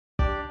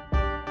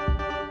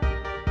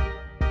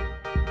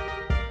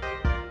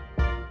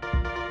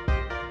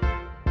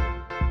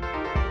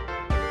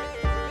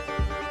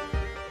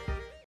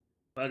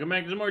Welcome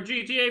back to some more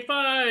GTA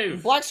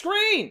 5! Black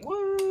screen!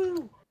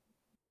 Woo!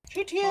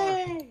 GTA!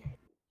 I feel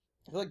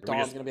like Are we Dawn's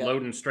just gonna be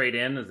loading straight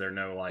in? Is there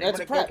no, like... Yeah,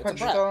 it's a prep, it's a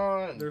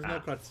prep. There's no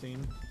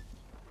cutscene.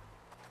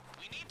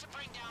 We need to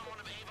bring down one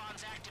of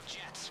Avon's active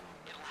jets.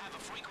 It'll have a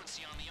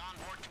frequency on the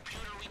onboard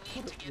computer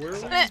we need to get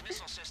inside his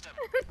missile system.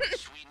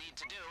 Which we need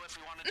to do if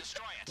we want to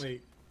destroy it.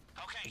 Wait.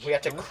 Okay. We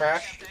have to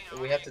crash,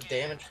 we have to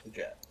damage the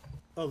jet.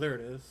 Oh, there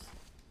it is.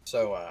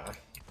 So,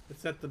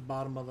 It's at the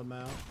bottom of the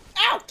map.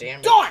 Ow!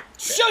 Damage Dawn!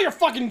 jet. Show your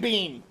fucking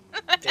beam!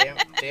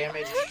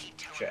 Damage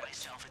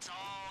jet.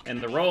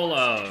 And the role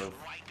of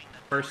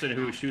person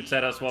who shoots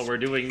at us while we're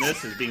doing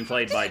this is being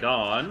played by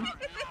Dawn.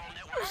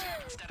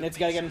 And it's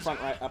gotta get in front,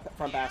 right,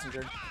 front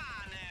passenger.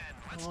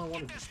 Oh, I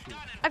wanted to shoot.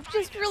 I've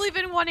just really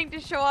been wanting to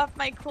show off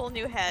my cool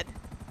new head.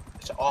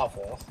 It's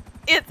awful.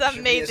 It's You should be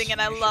amazing and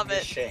I you should love be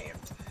it. ashamed.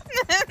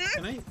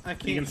 Can I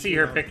can't You can see shoot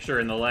her out. picture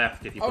in the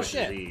left if you Oh push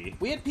shit. Z.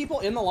 We had people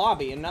in the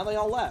lobby and now they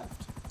all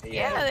left.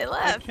 Yeah, they I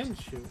left. can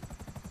shoot.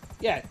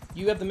 Yeah,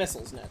 you have the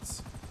missiles,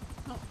 Nits.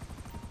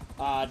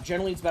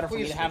 Generally it's better for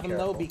me Please to have be them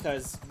though careful.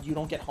 because you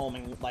don't get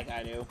homing like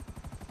I do.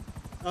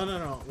 Oh,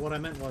 no. What I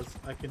meant was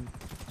I can...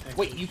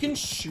 Wait, actually you can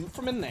shoot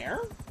from in there?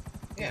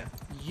 Yeah.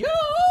 Yo!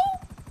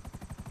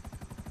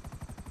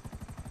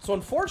 So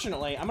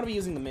unfortunately, I'm gonna be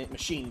using the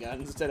machine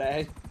guns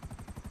today.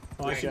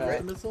 Oh, I Which, can use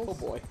the missiles?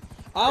 Oh boy.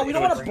 Great, We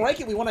don't so want to bring- break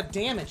it, we want to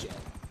damage it.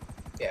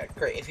 Yeah,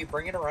 great. If you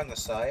bring it around the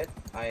side,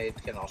 I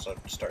can also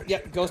start Yeah,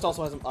 shooting. Ghost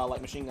also has a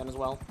light machine gun as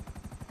well.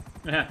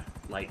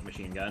 Light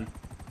machine gun.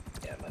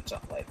 Yeah, that's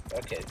not light.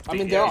 Okay. I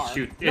mean, It there are.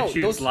 It No,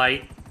 shoots those-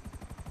 light.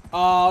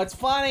 Oh, it's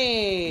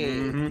funny!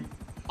 Mm-hmm.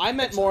 I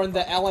meant more in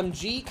the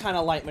LMG kind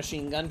of light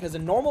machine gun, because a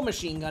normal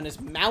machine gun is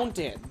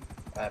mounted.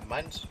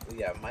 Mine's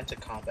a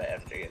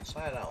combat MG. It's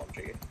not an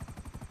LMG.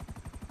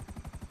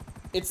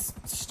 It's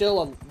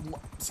still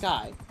a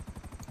Sky.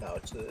 No,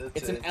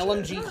 It's an I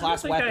LMG don't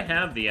class think weapon. I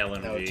have the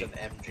LMG. No, it's an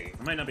MG.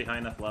 I might not be high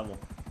enough level.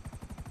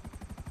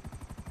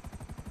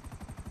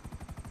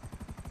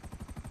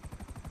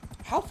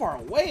 How far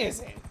away is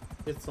it?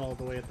 It's all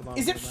the way at the bottom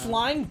Is it of the map.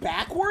 flying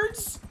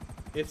backwards?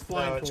 It's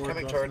flying No, it's towards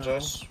coming us towards now.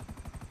 us.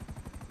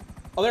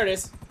 Oh, there it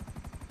is.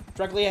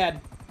 Directly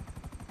ahead.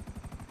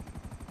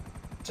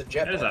 It's a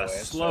jet. That is by a the way,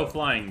 slow so-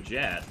 flying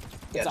jet.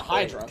 Yeah, It's a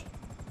Hydra. old.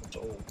 It's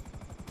old.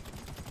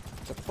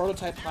 It's a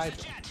prototype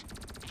Hydra.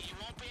 You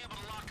won't be able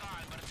to lock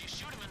on, but if you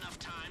shoot him enough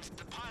times,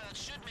 the pilot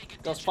should make a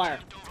Ghost ditch fire.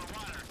 attempt over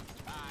water.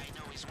 I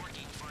know he's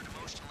working for an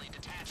emotionally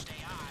detached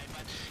AI,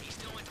 but he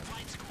still went to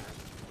flight school.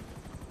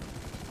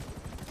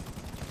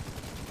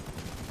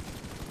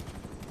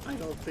 I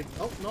don't think...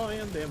 Oh, no, I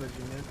am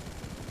damaging it.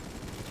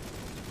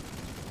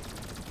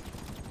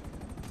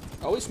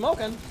 Oh, he's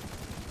smoking.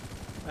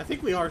 I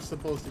think we are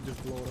supposed to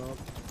just blow it up.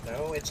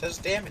 No, it says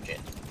damage it.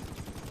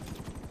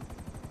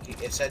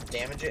 It said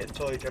damage it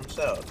until he jumps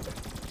out.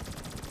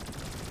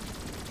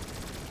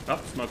 Oh,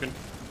 smoking.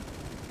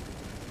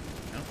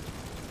 No.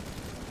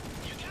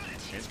 You got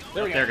it. It's going.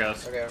 There we go. There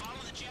goes. Okay. Follow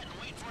the jet and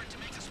wait for it to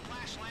make a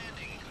splash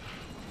landing.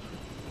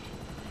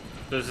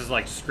 So this is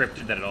like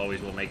scripted that it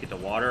always will make it to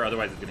water,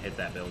 otherwise it's gonna hit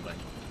that building.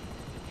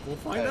 We'll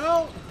find Okay.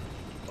 out!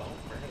 Well,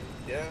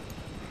 yeah.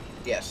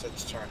 Yes,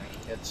 it's turning.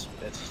 It's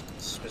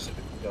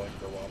specifically going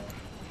for water.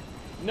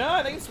 No,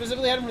 I think it's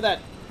specifically heading for that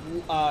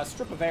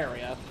strip of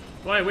area.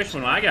 Well, I wish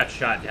when I got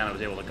shot down I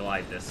was able to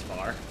glide this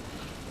far.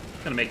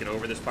 Gonna make it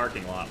over this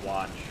parking lot,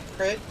 watch.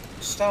 Crit,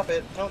 stop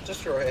it. Don't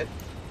destroy it.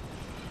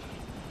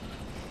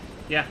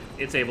 Yeah,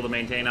 it's able to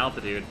maintain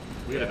altitude.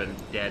 We would have Yeah. been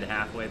dead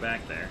halfway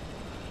back there.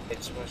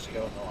 It's supposed to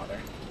go in the water.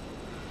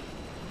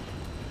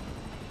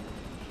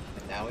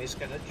 And now he's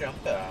gonna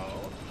jump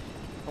out.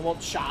 And we'll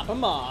chop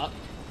him up.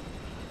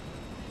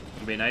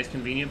 It'll be a nice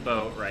convenient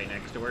boat right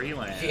next to where he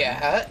lands.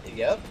 Yeah,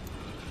 yep.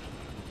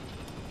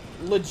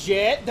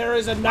 Legit, there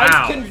is a nice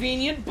Wow.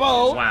 convenient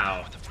boat.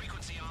 Wow. The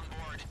frequency on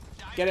board.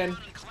 Dive Get in.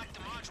 down and collect the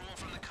module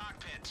from the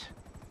cockpit.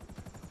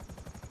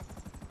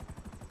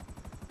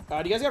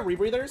 Do you guys got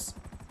rebreathers?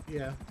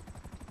 Yeah.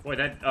 Boy,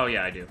 that... Oh,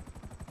 yeah, I do.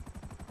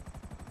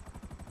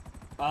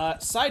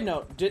 Side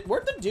note,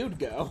 where'd the dude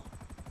go?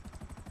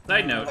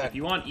 Side note, if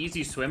you want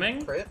easy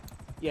swimming... Crit.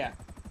 Yeah.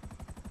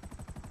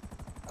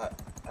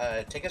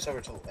 Take us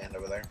over to the land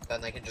over there. Then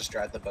they can just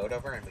drive the boat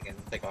over and we can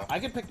take off. I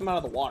could pick them out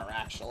of the water,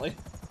 actually.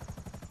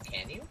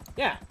 Can you?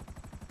 Yeah.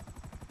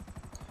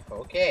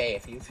 Okay,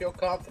 if you feel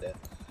confident.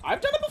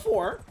 I've done it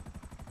before.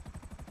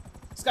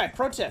 Sky,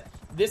 pro tip.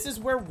 This is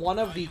where one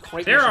of the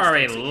crate There missions are a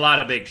takes you. lot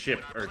of big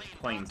ship or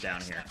planes down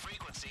here. That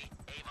frequency,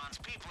 Avon's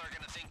people are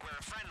gonna think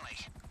we're friendly.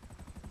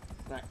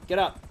 Alright, get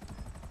up.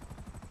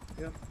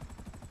 Yep.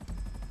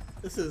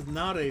 This is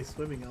not a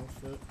swimming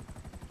outfit.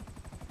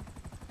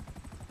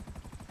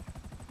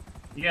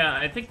 Yeah,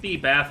 I think the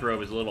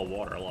bathrobe is a little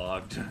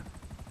waterlogged.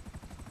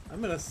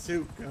 I'm in a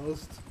suit,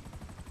 Ghost.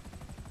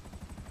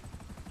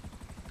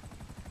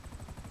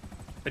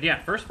 But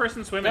yeah,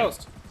 first-person swimming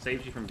Ghost.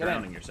 saves you from Get in.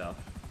 drowning yourself.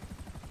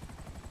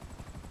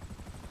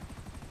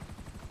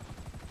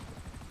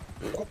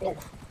 Blub, blub,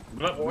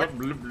 blub, blub,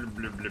 blub,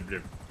 blub,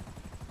 blub.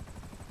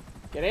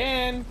 Get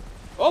in.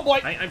 Oh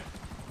boy. I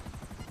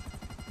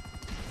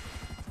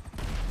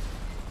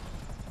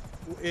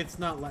it's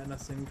not letting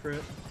us in,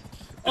 Crit.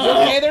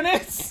 Okay, there,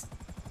 Nits!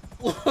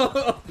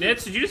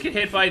 Nits, did you just get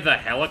hit by the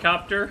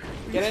helicopter?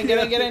 Get in, get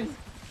in, get in.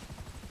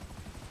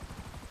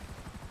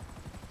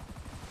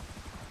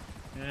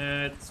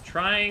 It's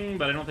trying,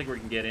 but I don't think we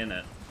can get in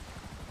it.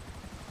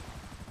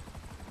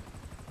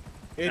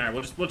 Alright,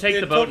 we'll take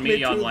the boat and meet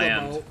you on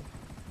land.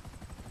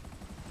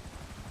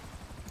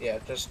 Yeah,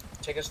 just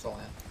take us to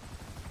land.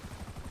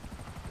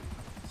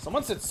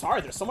 Someone said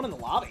sorry. There's someone in the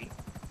lobby.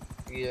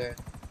 Yeah.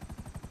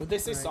 Who'd they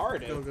say sorry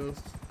to? Go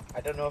Ghost.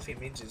 I don't know if he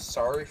means he's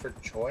sorry for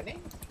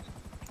joining?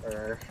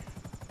 Or...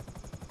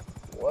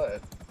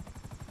 what?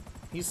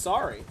 He's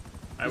sorry.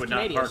 I would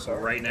Canadian, not park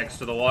sorry. right next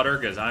to the water,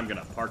 because I'm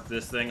gonna park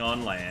this thing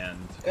on land.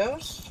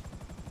 Ghost?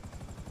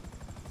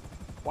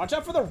 Watch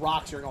out for the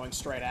rocks you're going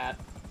straight at.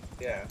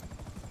 Yeah.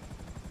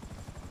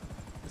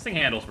 This thing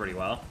handles pretty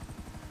well.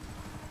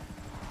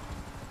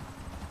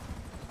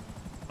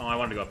 Oh, I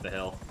wanted to go up the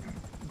hill.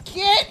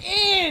 Get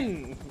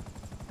in!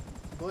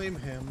 Blame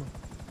him.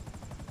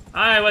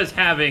 I was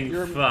having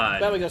fun.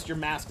 There we go. Your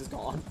mask is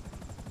gone.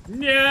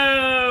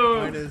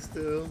 No! Mine is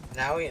too.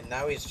 Now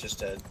he's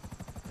just a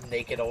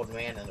naked old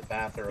man in the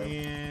bathroom.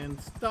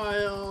 And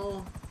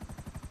style.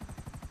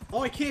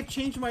 Oh, I can't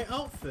change my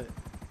outfit.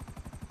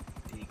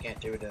 You can't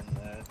do it in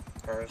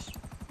cars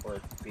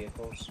or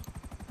vehicles.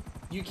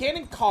 You can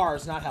in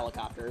cars, not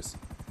helicopters.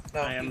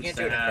 No, I am you can't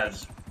do it in sad.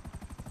 cars.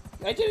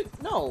 I did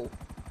it. No.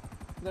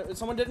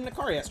 Someone did it in a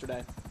car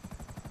yesterday.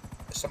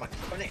 Someone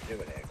couldn't do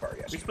it in a car Are we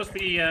yesterday. supposed to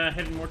be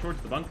heading more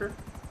towards the bunker?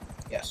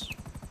 Yes.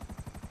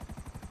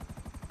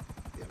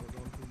 Yeah, we're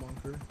going to the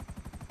bunker.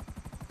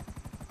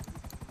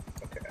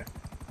 Okay.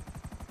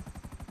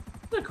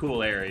 It's a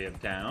cool area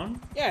of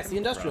town. Yeah, it's the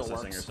industrial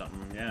Processing works. or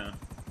something, yeah.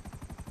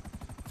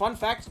 Fun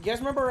fact, you guys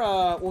remember,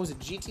 what was it,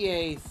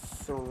 GTA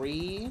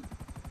 3?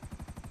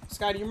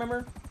 Sky, do you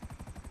remember?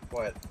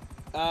 What?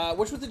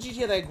 Which was the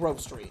GTA that had Grove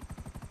Street?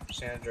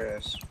 San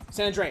Andreas.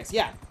 San Andreas,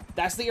 yeah.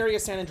 That's the area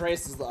San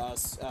Andreas is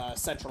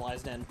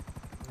centralized in.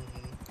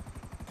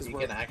 Mm-hmm. You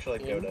can actually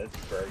go to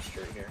Grove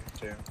Street here,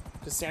 too.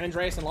 Because San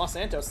Andreas and Los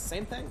Santos, the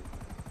same thing.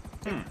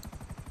 Hmm.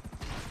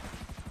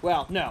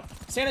 Well, no.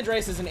 San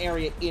Andreas is an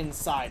area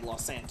inside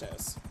Los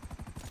Santos.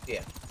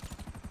 Yeah.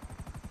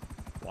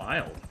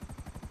 Wild.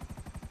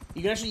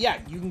 You can actually, yeah,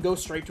 you can go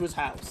straight to his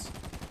house.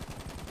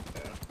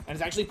 Yeah. And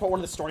it's actually part one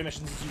of the story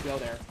missions as you go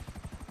there.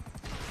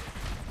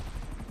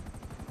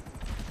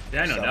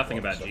 Yeah, I know Some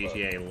nothing forms about of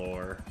GTA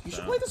lore. You so.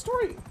 should play the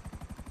story.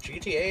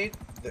 GTA,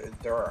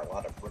 there are a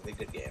lot of really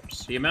good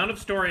games. The amount of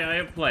story I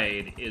have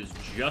played is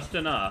just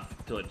enough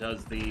till it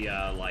does the,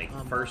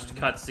 first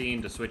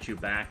cutscene to switch you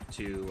back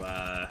to,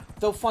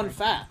 Though, fun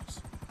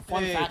fact.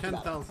 Fun Hey, fact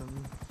about it.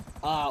 10,000.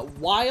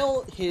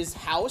 While his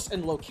house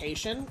and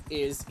location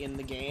is in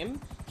the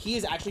game, he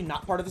is actually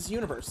not part of this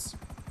universe.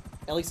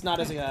 At least not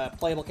as a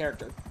playable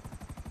character.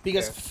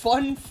 Because, Yeah.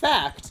 fun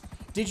fact,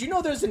 did you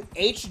know there's an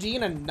HD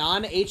and a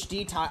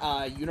non-HD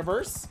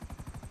universe?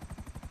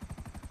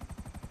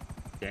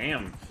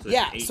 damn. So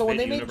Yeah, it's so when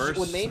 8-bit they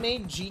universe?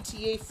 made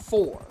GTA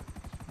 4,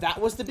 that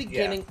was the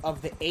beginning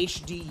of the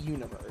HD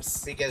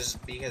universe. Because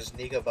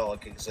Nico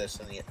Bellic exists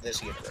in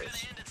this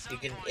universe. You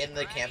can, in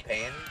the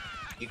campaign,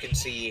 you can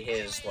see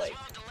his, like,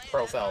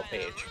 profile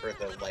page for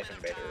the Life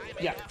Invader or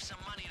whatever. Yeah.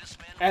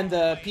 And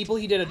the people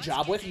he did a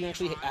job with, you can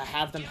actually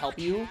have them help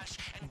you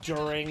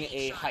during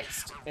a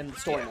heist in the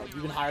story mode.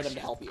 You can hire them to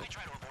help you.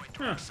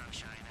 Huh.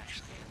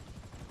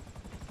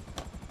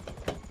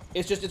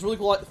 It's really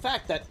cool the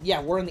fact that,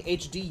 yeah, we're in the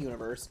HD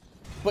universe.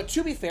 But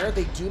to be fair,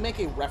 they do make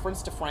a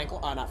reference to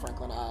Franklin, not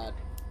Franklin,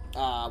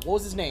 what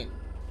was his name?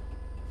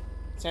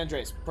 San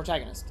Andreas,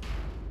 protagonist.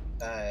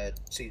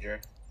 CJ.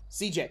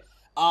 CJ.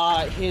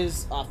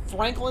 His,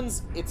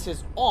 Franklin's, it's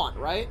his aunt,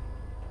 right?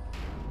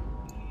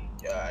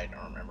 Yeah, I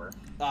don't remember.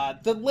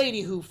 The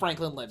lady who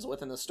Franklin lives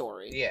with in the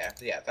story. Yeah,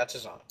 that's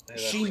his aunt.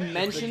 She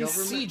mentions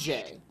The government? CJ.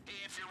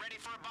 If you're ready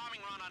for a bombing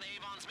run on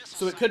Avon's missile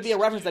So it could be a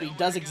reference that he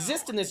does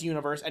exist in this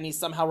universe, and he's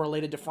somehow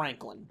related to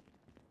Franklin.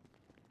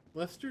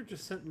 Lester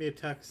just sent me a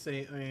text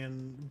saying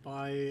and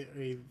buy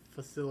a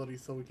facility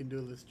so we can do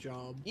this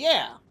job.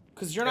 Yeah,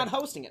 because you're not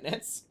hosting it,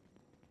 Nitz.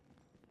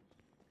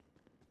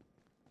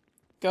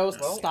 Ghost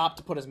Well, stopped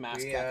to put his mask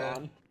we, back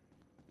on.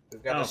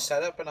 We've got Oh. a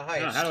setup and a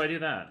heist. Oh, how do I do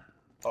that?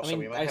 Also, I we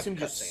mean, might I have assume you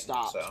just cutscene,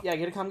 stopped. so Yeah,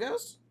 get a come,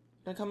 Ghost?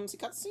 Gonna come see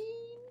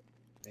cutscene?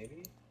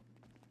 maybe.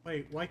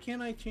 Wait, why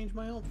can't I change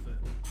my outfit?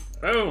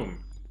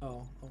 Boom!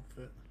 Oh,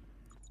 outfit.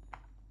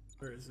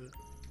 Where is it?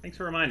 Thanks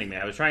for reminding me.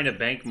 I was trying to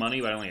bank money,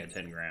 but I only had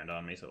 10 grand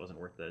on me, so it wasn't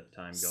worth the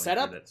time going Set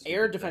up through that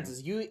air stupid thing.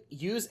 defenses. You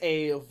use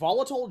a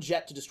volatile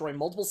jet to destroy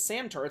multiple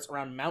SAM turrets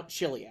around Mount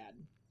Chiliad.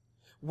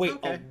 Wait, a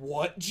Okay.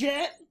 what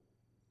jet?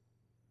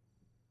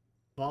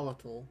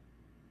 Volatile.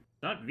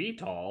 Not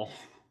VTOL.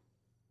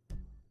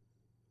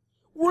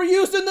 We're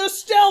using the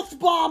stealth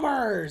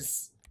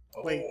bombers!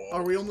 Wait, Oh.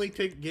 are we only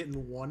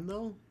getting one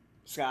though?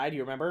 Sky, do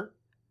you remember?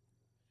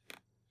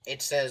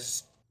 It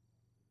says.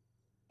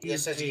 It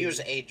Use says a- use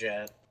a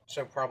jet,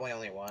 so probably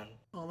only one.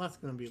 Oh, that's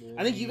gonna be.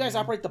 I think you guys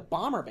lame. operate the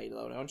bomber bay,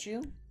 though, don't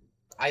you?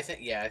 I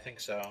think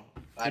so.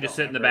 I We just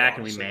don't sit in the remember, back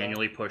and we honestly, though.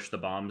 manually push the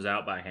bombs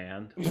out by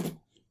hand.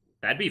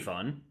 That'd be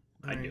fun.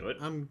 I'd do it.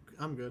 I'm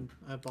good.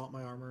 I bought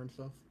my armor and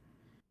stuff.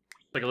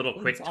 Like a little What are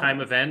you quick talking time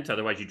about? event,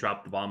 otherwise you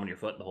drop the bomb on your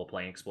foot and the whole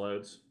plane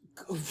explodes.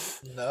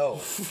 No.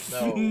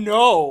 No.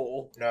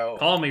 No. No.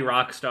 Call me,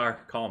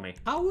 Rockstar. Call me.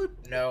 How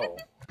would No.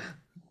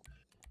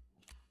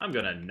 I'm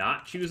gonna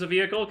not choose a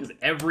vehicle, because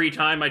every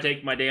time I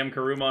take my damn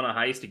Karuma on a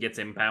heist, it gets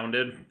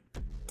impounded.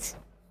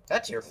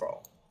 That's your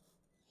fault.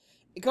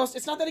 Ghost,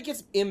 it's not that it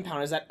gets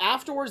impounded, it's that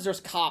afterwards there's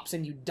cops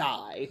and you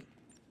die.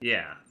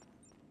 Yeah.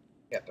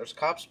 Yeah, there's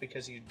cops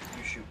because you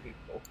shoot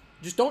people.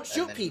 Just don't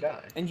shoot then you people,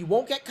 die. and you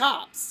won't get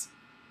cops.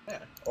 Yeah.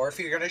 Or if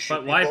you're gonna shoot But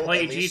people, why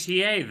play at least...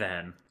 GTA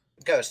then?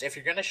 Ghost, if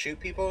you're gonna shoot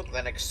people,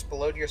 then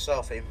explode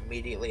yourself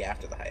immediately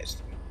after the heist.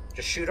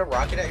 Just shoot a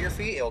rocket at your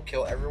feet, it'll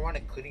kill everyone,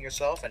 including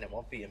yourself, and it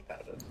won't be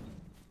impounded.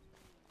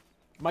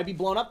 Might be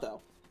blown up, though.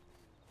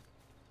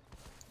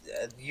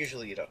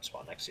 Usually you don't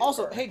spawn next to your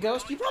Also, car. hey,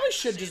 Ghost, you probably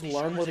should just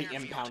learn where the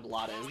impound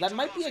lot is. That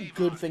might be a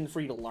good thing for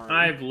you to learn.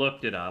 I've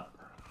looked it up.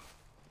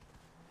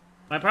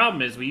 My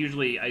problem is I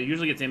usually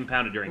gets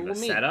impounded during the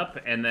Well, me. setup,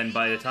 and then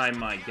by the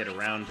time I get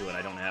around to it,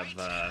 I don't have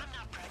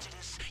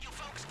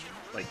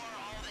like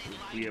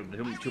we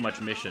have too much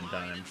mission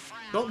time.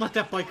 don't let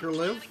that biker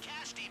live?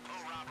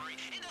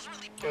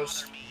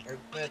 Ghost, or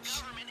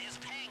that's...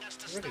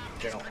 You really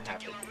don't have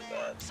to do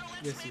that.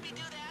 Yes, you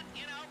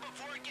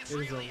do.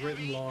 It is a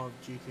written law of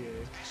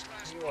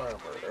GTA. You are a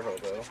murder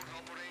hobo.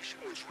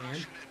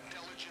 And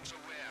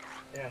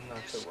Yeah,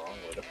 not the wrong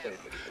way to play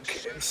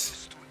video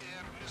games.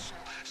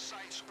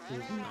 it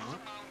is not.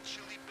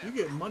 You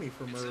get money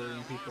for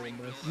murdering people in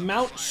this.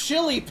 Mount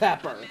Chili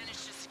Pepper.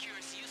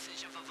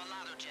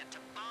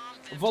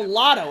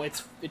 Volato,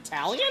 it's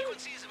Italian?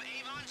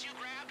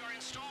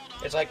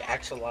 It's like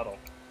axolotl.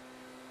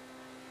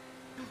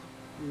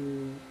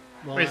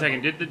 Well, Wait a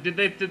second,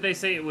 did they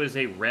say it was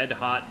a red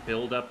hot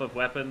buildup of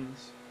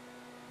weapons?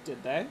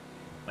 Did they?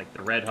 Like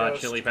the red hot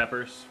Ghost. chili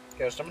peppers?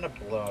 Ghost, I'm gonna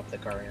blow up the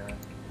car you're in.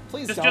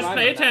 Please Just don't. I'm pay not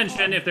that attention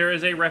dumb. if there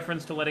is a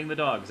reference to letting the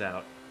dogs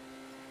out.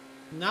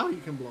 Now you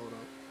can blow it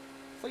up.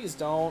 Please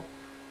don't.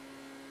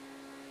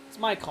 It's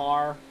my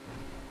car.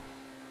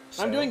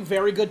 So, I'm doing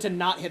very good to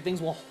not hit things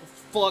while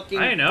fucking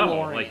I know,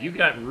 flooring like it. you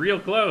got real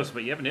close,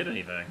 but you haven't hit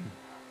anything.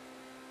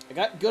 I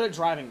got good at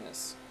driving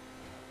this.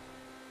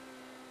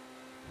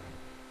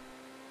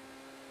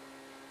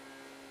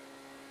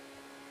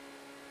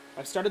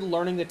 I've started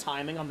learning the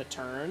timing on the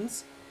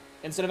turns.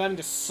 Instead of having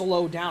to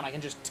slow down, I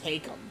can just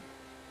take them.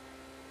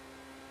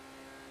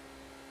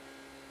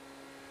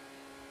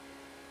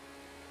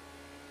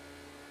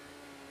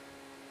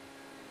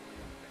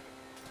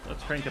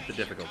 Let's crank up the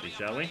difficulty,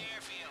 shall we?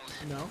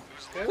 No,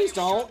 Please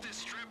don't.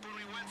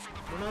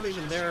 we're not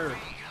even there.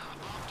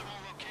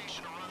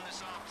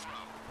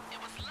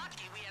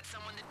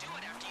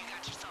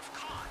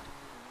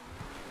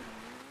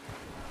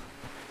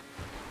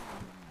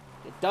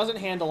 It doesn't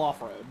handle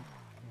off-road.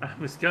 I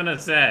was gonna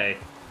say,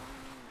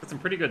 got some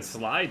pretty good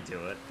slide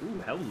to it.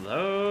 Ooh,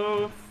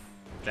 hello.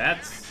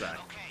 That's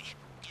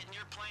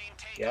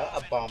yeah,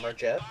 a bomber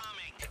jet.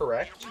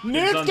 Correct.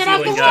 Nerds, get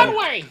off the unsealing gun.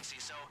 runway!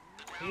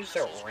 You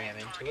start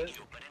ramming to it.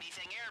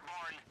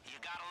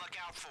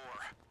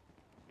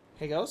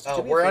 Hey, Ghost. Oh,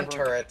 do me a we're on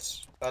favor.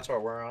 turrets. That's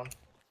what we're on.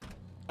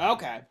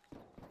 Okay.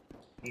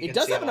 You It can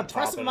does see have them an on top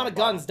impressive and amount on of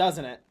guns, bottom.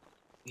 doesn't it?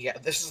 Yeah,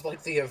 this is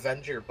like the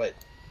Avenger, but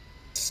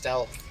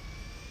stealth.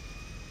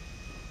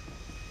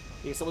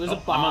 Okay, so there's Oh, a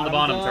I'm bottom on the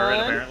bottom gun. turret,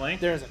 apparently.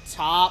 There's a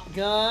top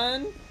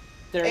gun.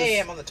 There's... Hey,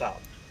 I'm on the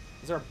top.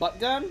 Is there a butt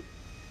gun?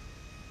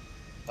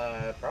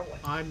 Probably.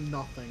 I'm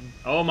nothing.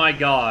 Oh my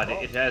god,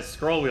 it has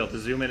scroll wheel to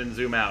zoom in and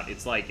zoom out.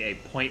 It's like a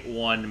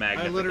 0.1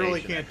 magnification. I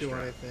literally can't do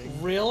extra.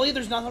 anything. Really?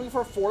 There's nothing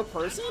for a fourth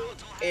person?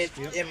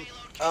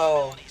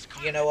 Oh,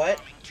 you know what?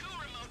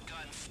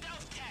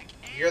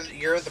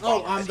 You're the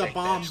bomber. Oh, I'm I the think,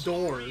 bomb Vince.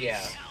 doors.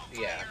 Yeah,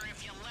 yeah.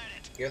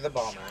 You're the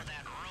bomber.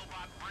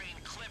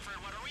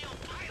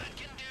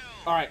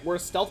 Alright, we're a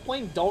stealth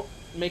plane. Don't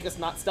make us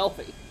not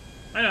stealthy.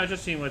 I know,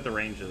 just seeing what the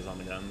range is on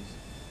the guns.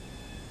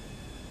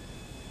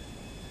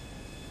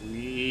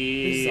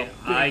 This is a big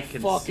I can see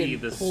fucking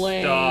the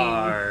plane.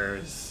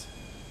 stars.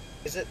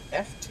 Is it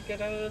F to get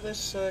out of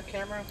this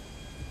camera?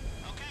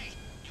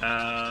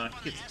 I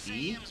think it's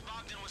E?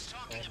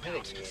 I'm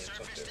hitting E and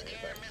something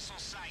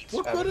anything.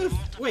 What good is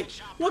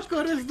what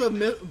good is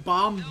the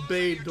bomb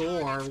bay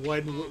door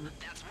when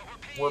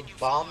We're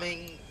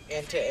bombing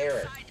into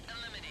Eric.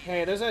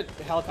 Hey, there's a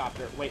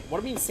helicopter. Wait,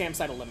 what do you mean SAM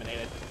site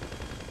eliminated?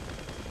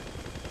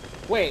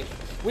 Wait,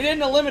 we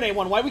didn't eliminate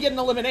one. Why'd we get an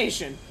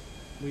elimination?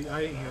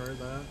 I didn't hear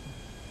that.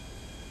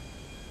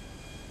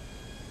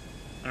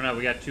 I don't know,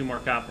 we got 2 more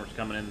coppers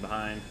coming in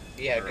behind.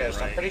 Yeah, Or Ghost,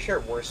 I'm right. pretty sure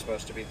we're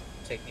supposed to be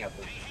taking out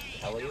the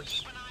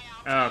helis.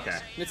 Oh, okay.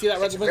 Let's see that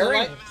red It's red very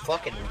light.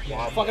 fucking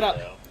wobbly, Fuck it up.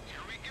 though.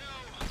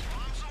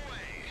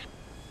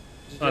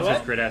 Did you Well, do that's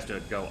just it? grid has to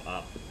go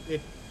up.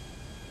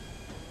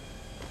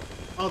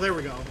 Oh, there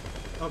we go.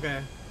 Okay.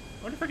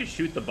 I wonder if I can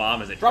shoot the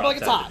bomb as it Drop it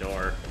drops like it's out the hot.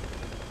 door.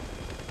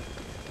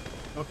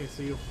 Okay,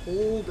 so you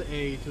hold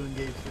A to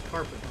engage the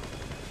carpet.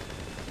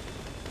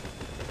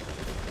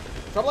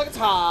 Drop like it's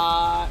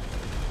hot.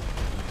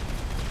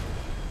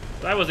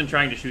 I wasn't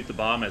trying to shoot the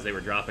bomb as they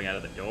were dropping out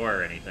of the door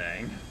or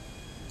anything.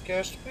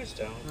 Ghost, please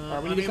don't.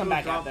 Alright, we need to come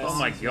back at this. Oh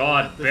my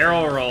god,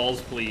 barrel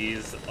rolls,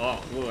 please.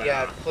 Oh, ugh.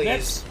 Yeah, please.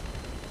 Next.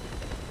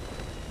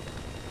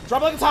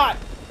 Drop like it's hot.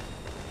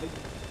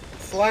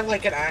 Fly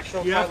like an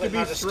actual You have to pilot, be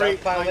not a straight,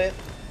 stunt pilot.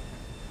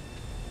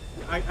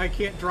 I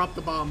can't drop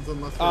the bombs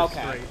unless they're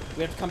Okay, straight.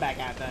 we have to come back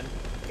at it then.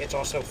 It's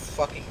also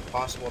fucking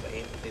impossible to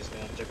aim with these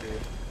guns if you're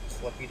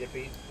flippy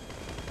dippy.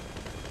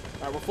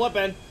 Alright, we're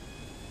flipping.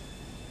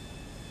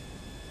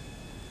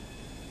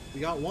 We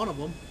got one of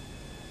them.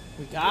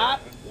 We got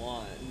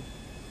one.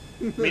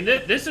 I mean,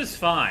 this is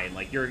fine.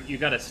 Like, you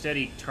got a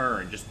steady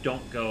turn. Just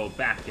don't go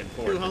back and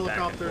forth Two and back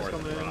and helicopters forth.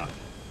 coming in. Rock.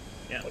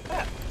 Yeah. Like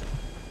that.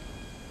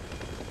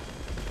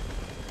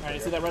 Alright,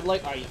 you see that red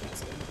light? Oh, you can't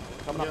see it.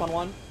 We're coming up on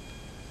one.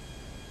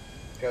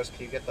 Ghost,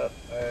 can you get the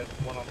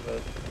one on the...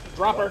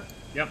 Dropper.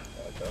 Yep.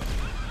 Okay.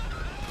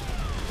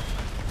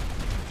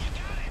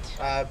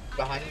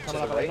 Behind you to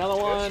Coming the up on right.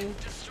 another Ghost. one.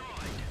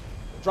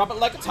 Drop it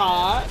like it's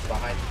hot.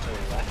 Behind you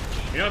to the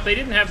left. You know, if they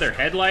didn't have their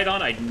headlight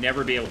on, I'd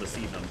never be able to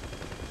see them.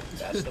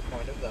 That's the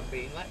point of them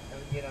being like,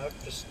 you know,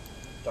 just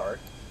dark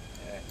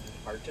and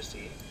hard to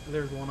see.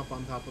 There's one up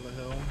on top of the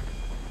hill.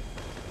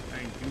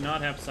 I do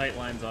not have sight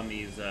lines on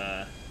these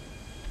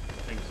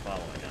things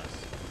following us.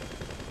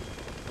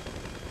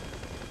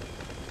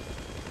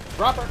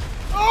 Dropper.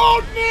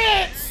 Oh,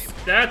 nits!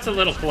 That's a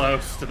little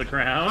close to the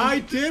ground. I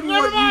did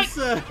Never what mind. you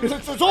said!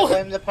 It's all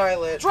Blame the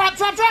pilot. Drop,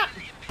 drop, drop!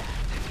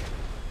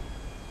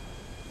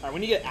 Alright, we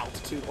need to get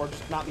altitude, or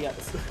just not the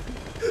others.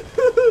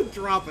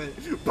 Drop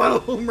it.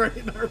 Boom, right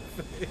in our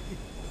face.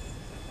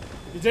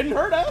 It didn't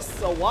hurt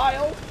us a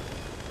while.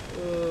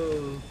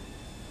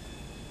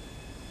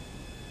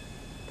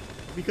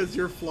 Because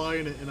you're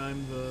flying it and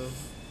I'm the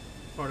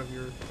part of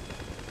your...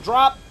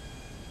 Drop.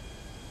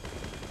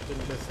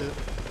 Didn't miss it.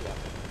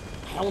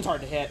 That one's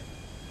hard to hit.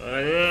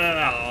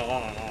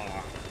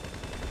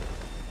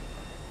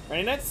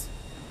 Ready, Nits?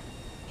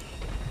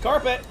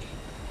 Carpet.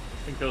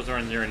 I think those are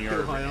in there in your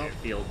Too high up.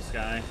 field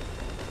sky.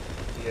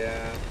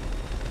 Yeah.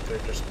 They're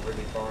just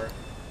really far.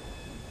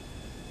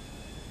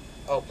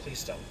 Oh,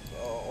 please don't.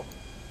 Oh.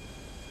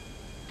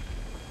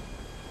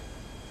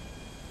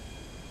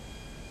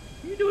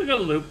 You doing a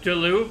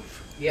loop-to-loop?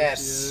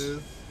 Yes. Yes.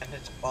 And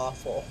it's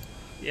awful.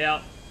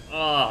 Yeah.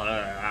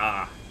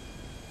 Oh,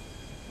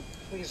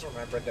 Please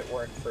remember that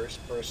we're in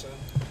first person.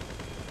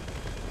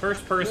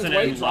 First person Who's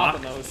way and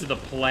dropping locked those? to the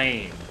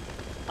plane.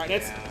 Alright,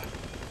 Nits. Yeah.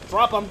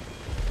 Drop them.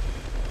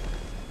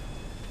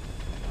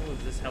 Oh,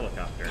 this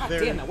helicopter. God There.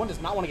 damn, that one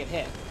does not want to get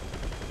hit.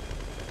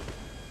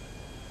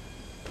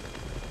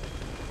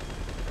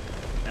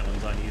 That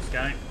one's on you,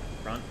 Sky.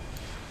 Front.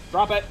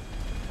 Drop it.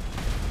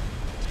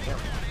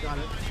 Got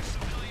it.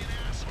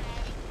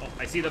 Oh,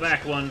 I see the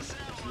back one. It's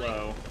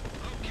low.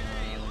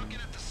 Looking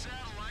at the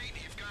satellite,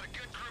 you've got a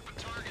good group of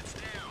targets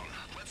down.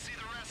 Let's see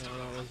the rest of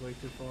them. That was way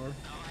too far.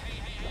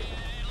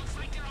 Hey, looks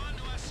like they're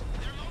onto us.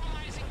 They're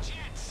mobilizing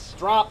jets.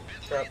 Drop.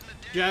 Drop.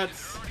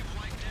 Jets!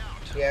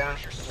 Yeah,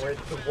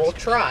 we'll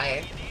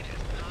try.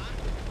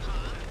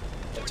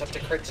 It's up to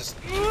Crit to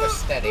keep us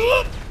steady.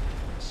 Is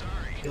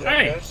that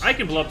Hey, Ghost? I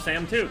can blow up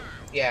Sam too.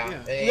 Yeah. Yeah.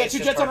 We got it's two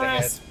just jets on hard our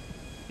to ass.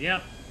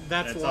 Yep.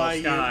 That's That's why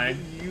all Sky.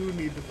 you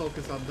need to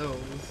focus on those.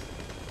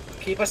 hit.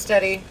 Keep us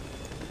steady.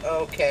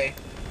 Okay.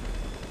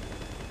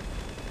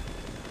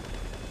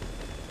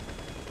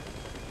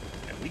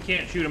 Yeah, we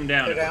can't shoot them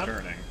down They're if down?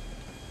 we're turning.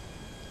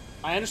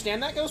 I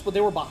understand that, Ghost, but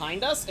they were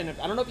behind us, and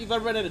I don't know if you've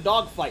ever been in a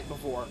dogfight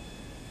before,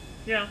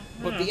 Yeah.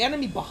 but yeah. the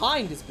enemy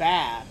behind is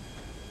bad.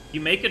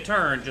 You make a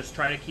turn, just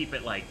try to keep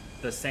it like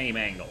the same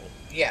angle.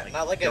 Yeah,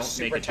 not like a don't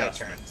super make tight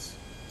turn. adjustments.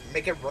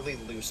 Make a really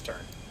loose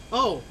turn.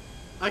 Oh!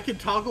 I could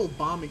toggle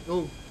bombing.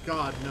 Oh,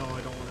 God, no,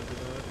 I don't want to do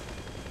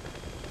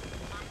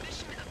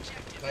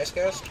that. Nice,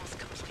 Ghost?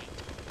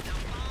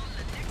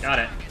 Got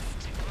it.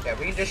 Yeah,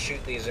 we can just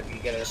shoot these if you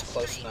get us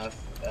close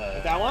enough.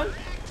 Like that one?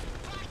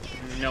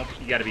 Nope,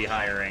 you gotta be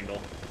higher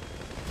angle.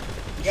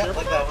 Yeah, sure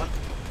like about that one.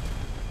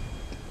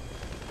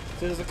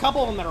 So there's a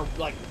couple of them that are,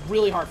 like,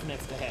 really hard for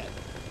Nits to hit.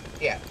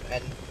 Yeah,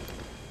 and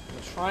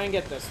We'll try and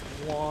get this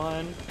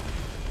one.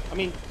 I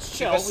mean,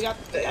 chill. us- We got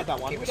that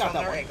one. keep We us got on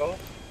that our one. angle.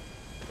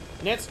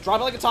 Nits, drop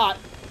it like it's hot.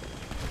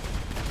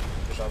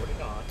 There's already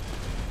gone.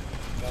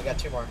 We only got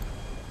two more.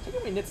 Take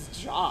away Nits'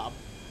 job.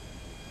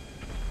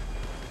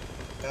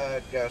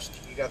 Ghost,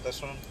 you got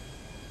this one?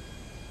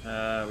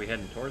 We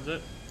heading towards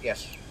it?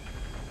 Yes.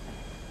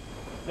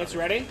 Nits, you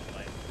ready?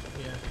 Like,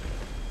 Yeah.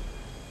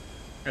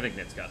 I think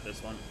Nick's got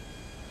this one.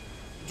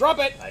 Drop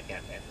it! I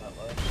can't aim that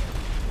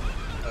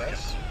low.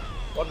 Nice.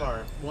 One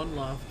more. One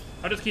left.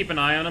 I'll just keep an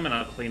eye on them and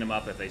I'll clean them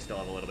up if they still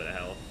have a little bit of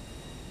health.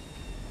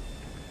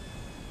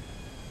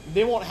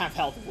 They won't have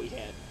health if we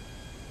hit.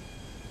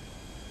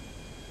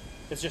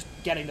 It's just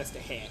getting us to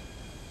hit.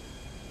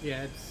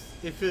 Yeah, it's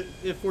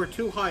if we're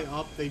too high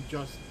up, they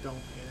just don't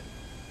hit.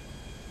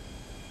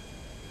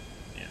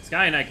 Yeah,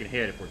 Sky and I can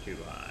hit if we're too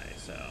high,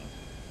 so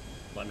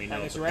let me know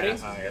Alright, if you the ready? pass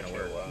is High or gonna too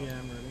work. low. Yeah,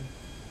 I'm ready.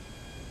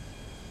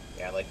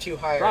 Yeah, like too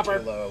high Dropper. or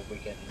too low, we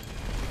can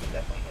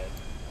definitely hit.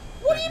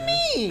 What do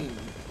you mean?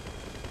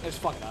 Just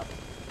fuck it up.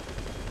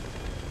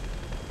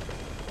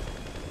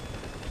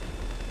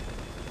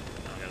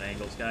 I got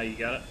angles, guy. You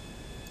got it.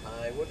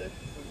 I would if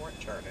we weren't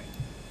turning.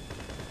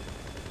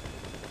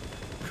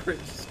 Crit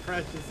just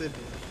crashes into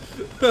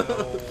it.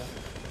 No.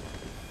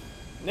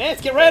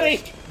 Nance, get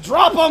ready!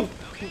 Drop him!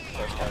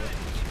 First time.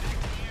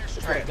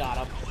 Just would have got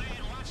him.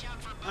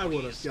 I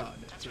would have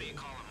gotten it. Too.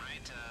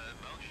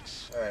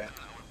 Alright.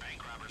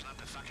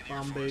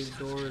 Bombay's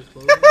door is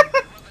closing.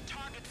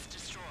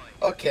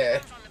 Okay.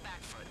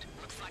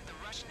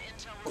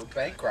 We're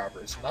bank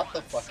robbers, not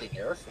the fucking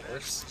Air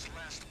Force.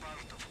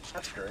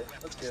 That's great.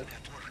 That's good.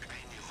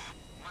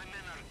 My men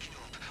are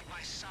killed.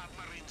 My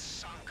submarine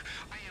sunk.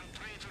 I am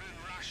traitor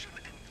in Russian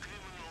and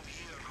criminal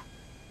here.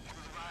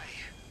 Goodbye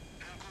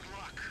and good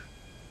luck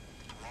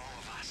to all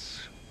of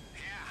us.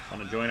 Yeah.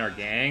 Want to join our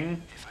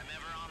gang? If I'm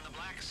ever on the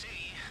Black Sea,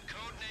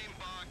 codename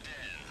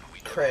Bogdan. We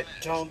Crit,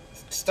 don't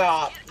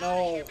stop.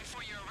 No.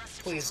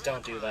 Please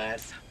don't do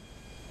that.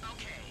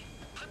 Okay,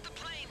 put the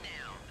plane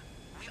down.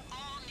 We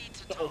all need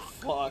to Oh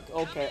talk. fuck.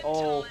 Okay. Come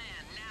into Oh. land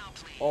now,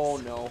 please. Oh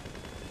no.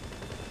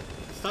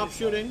 Stop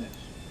shooting.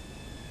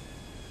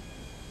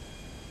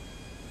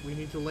 We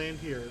need to land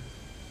here.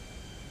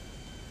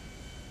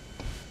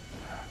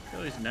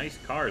 All these nice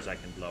cars I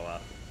can blow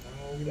up.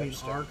 Oh, You mean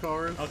that's our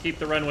cars? I'll keep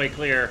the runway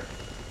clear.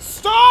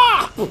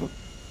 Stop!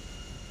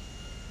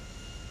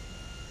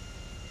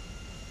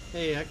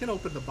 Hey, I can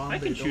open the bomb I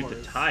bay can shoot doors.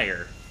 the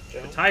tire. The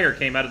Don't. tire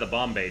came out of the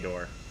bomb bay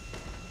door.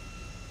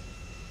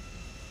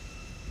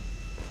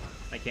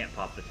 I can't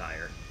pop the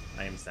tire.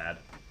 I am sad.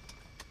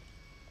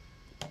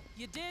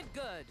 You did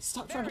good.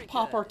 Stop trying to Very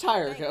pop good. our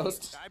tire, Thank you.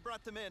 Ghost. I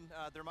brought them in.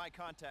 They're my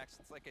contacts.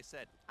 It's like I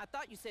said. I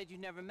thought you said you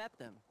never met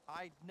them.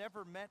 I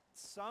never met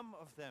some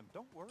of them.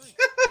 Don't worry.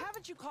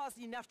 Haven't you caused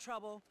enough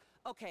trouble?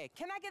 Okay,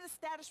 can I get a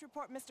status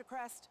report, Mr.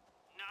 Crest?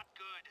 Not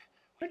good.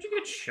 How'd you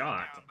get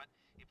shot? But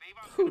if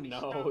Avon's Who gonna be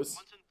stopped knows?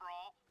 once and for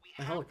all, we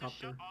A have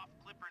helicopter. to shut off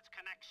Clifford's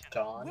connection.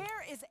 Dawn.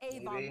 Where is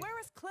Avon? maybe. Where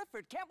is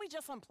Clifford? Can't we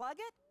just unplug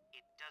it?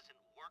 It doesn't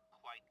work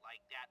quite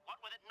like that. What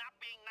with it not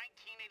being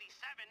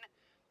 1987,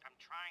 I'm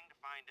trying to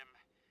find him.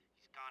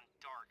 He's gone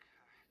dark.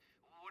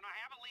 When I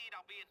have a lead,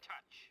 I'll be in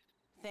touch.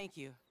 Thank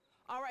you.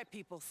 All right,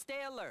 people,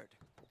 stay alert.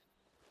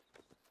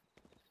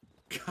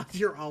 God,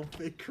 your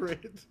outfit,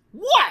 Crit.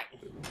 What?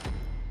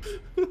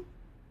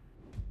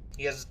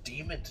 He has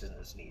demons in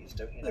his knees,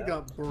 don't you know? They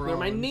got bronze. They're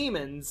my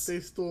Nemans. They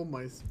stole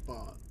my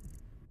spot.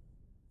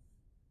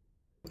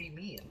 What do you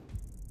mean?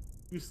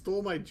 You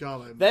stole my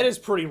job. I mean. That is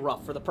pretty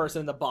rough for the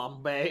person in the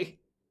bomb bay.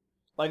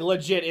 Like,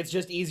 legit, it's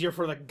just easier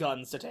for the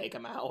guns to take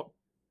him out.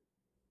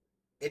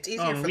 It's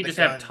easier Oh, for we the just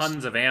guns. have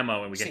tons of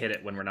ammo and we can See- hit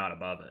it when we're not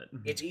above it.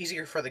 It's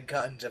easier for the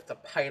guns if the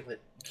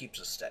pilot keeps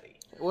us steady.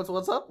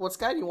 What's up? What's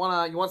Sky? You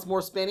want some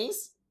more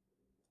spinnies?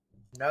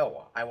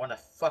 No, I want to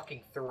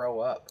fucking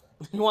throw up.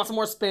 You want some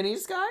more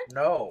spinnies, Sky?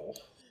 No,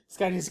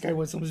 Sky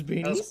wants some that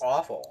spinnies. was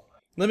awful.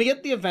 Let me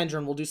get the Avenger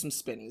and we'll do some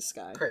spinnies,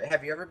 Sky. Crit,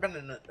 have you ever been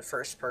in a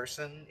first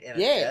person in a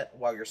Yeah. jet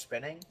while you're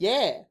spinning?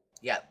 Yeah.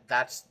 Yeah,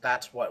 that's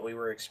what we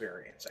were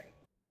experiencing.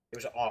 It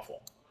was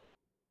awful.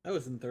 I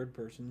was in third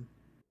person.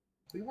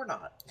 We were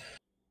not.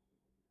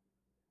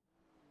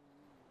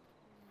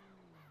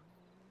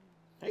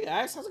 Hey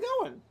guys, how's it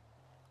going?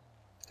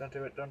 Don't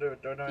do it. Don't do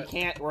it. Don't do He it.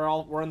 can't.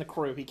 We're in the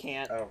crew. He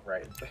can't. Oh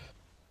right.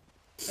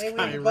 Hey, we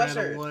I have a ran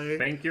buzzer. away.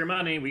 Bank your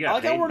money. We I got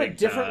like how paid we're in a big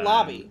different time.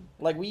 lobby.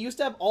 Like, we used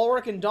to have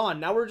Ulrich and Dawn.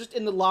 Now we're just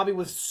in the lobby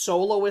with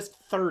Soloist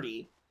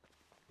 30.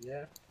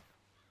 Yeah,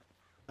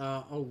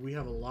 Oh, we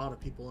have a lot of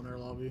people in our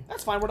lobby.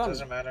 That's fine. We're done.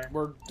 doesn't matter.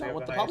 We're We done have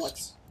with a the nice-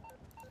 Publix.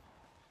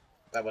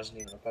 That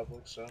wasn't even a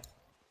public, so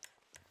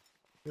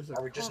There's a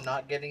are we just car.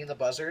 not getting the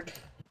buzzard?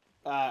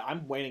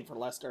 I'm waiting for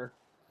Lester.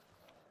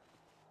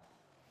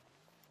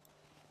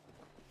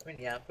 I mean,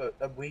 yeah, but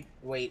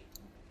wait.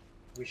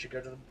 We should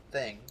go to the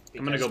thing.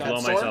 I'm gonna go That blow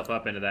sword? myself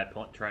up into that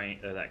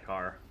that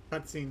car.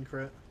 Cutscene,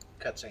 Crit.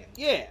 Cutscene.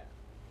 Yeah.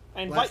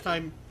 I invite Last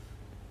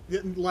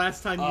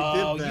time you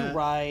Oh, did that. you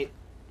right.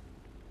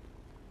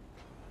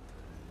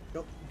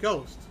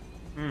 Ghost.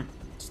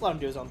 Just let him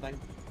do his own thing.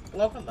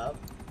 Blow him up.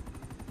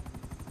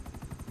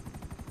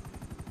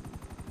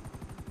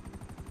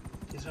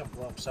 He's gonna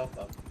blow himself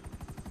up.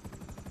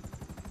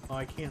 Oh,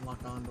 I can't lock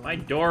on to My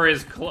him. door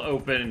is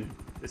open.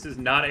 This is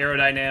not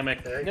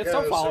aerodynamic. There he Let's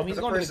goes. don't follow him. Over He's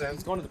the going prison.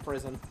 to the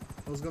prison.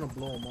 I was gonna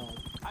blow him off.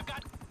 I've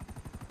got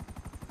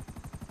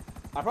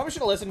I probably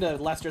should have listened to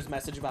Lester's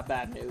message about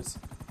bad news.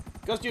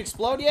 Ghost, you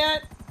explode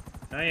yet?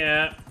 Not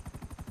yet.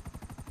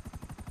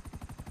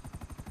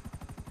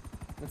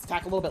 Let's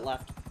tack a little bit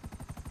left.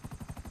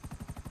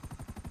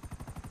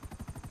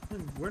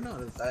 We're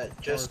not as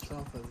just far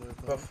south as I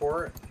thought.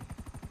 Before...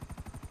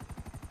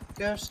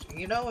 Ghost,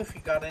 you know if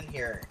you got in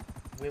here,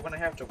 we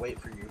wouldn't have to wait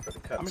for you for the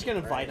cutscene, I'm just gonna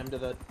invite right? him to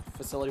the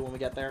facility when we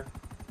get there.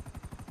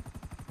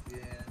 Yeah.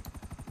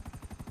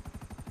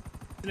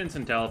 It's an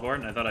instant teleport,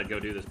 and I thought I'd go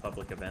do this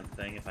public event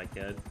thing if I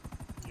could.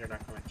 You're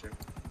not going to.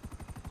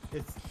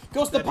 It's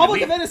Ghost, the That- public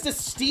we- event is to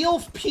steal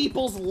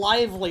people's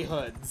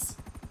livelihoods.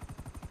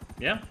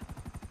 Yeah.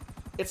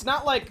 It's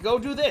not like, go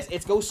do this.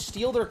 It's go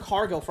steal their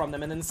cargo from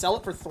them and then sell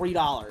it for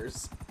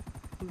 $3.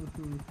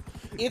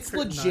 It's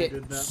Kurt and I legit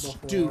did that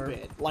before.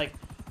 stupid. Like,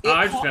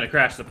 I'm just gonna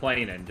crash the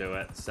plane into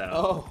it, so...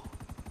 Oh.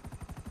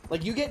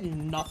 Like, you get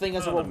nothing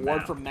as a On the reward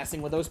map. for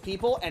messing with those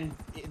people, and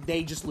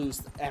they just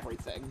lose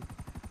everything.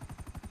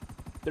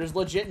 There's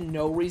legit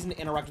no reason to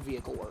interrupt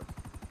vehicle work.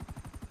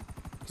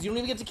 Because you don't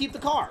even get to keep the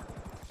car.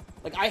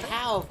 Like, I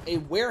have a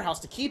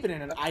warehouse to keep it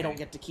in, and I don't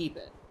get to keep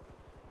it.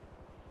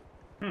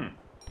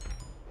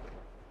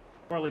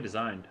 Poorly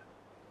designed.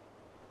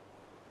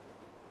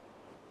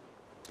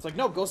 It's like,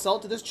 no, go sell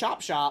it to this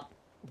chop shop.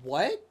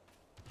 What?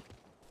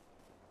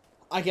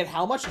 I get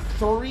how much?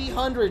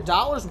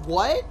 $300?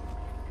 What?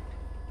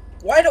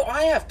 Why do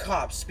I have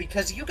cops?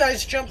 Because you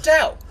guys jumped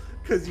out.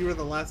 Because you were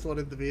the last one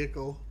in the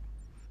vehicle.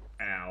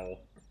 Ow.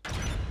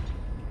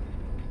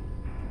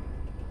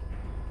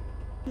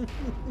 I'm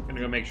gonna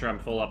go make sure I'm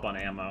full up on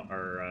ammo,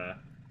 or,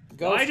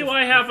 Why do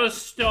I have a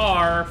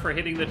star for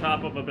hitting the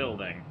top of a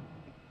building?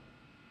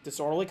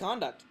 Disorderly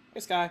conduct. Hey,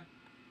 Sky.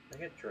 I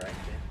get dragged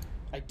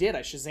I did. I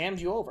Shazammed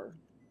you over.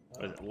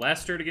 Was it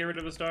Lester to get rid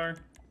of a star?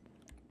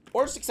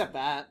 Or just accept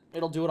that.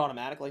 It'll do it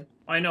automatically.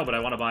 I know, but I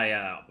want to buy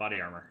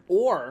body armor.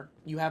 Or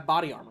you have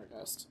body armor,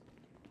 Ghost.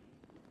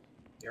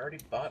 You already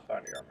bought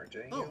body armor,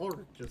 didn't you? Oh,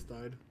 Ulrich just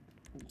died.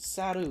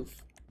 Saroof.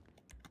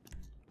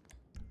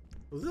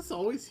 Was this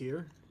always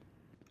here?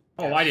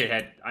 Oh, I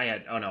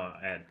had, oh no,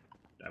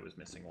 I was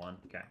missing one.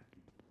 Okay.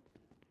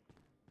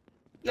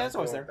 Yeah, it's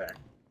Don't always go there. over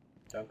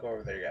Don't go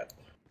over there yet.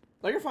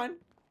 No, you're fine.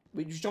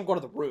 We just don't go to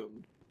the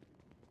room.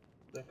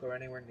 Don't go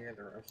anywhere near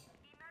the roof.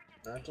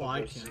 Not until Well, I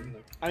Ghost is can. in the-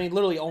 I mean,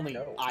 literally only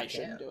No, I you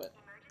shouldn't can't. do it.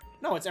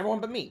 No, it's everyone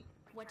but me.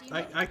 What do you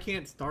I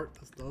can't start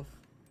the stuff.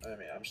 I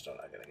mean, I'm still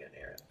not gonna get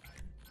near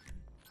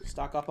it.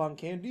 Stock up on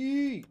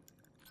candy.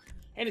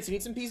 Hey, did you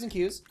need some P's and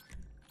Q's?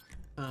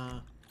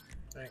 Alright,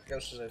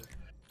 Ghost is in.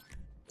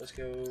 Let's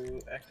go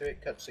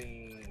activate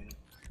cutscene.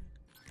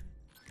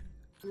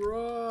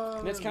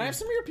 Run! Mitz, can I have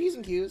some of your P's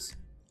and Q's?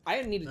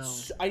 I need No.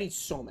 I need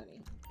so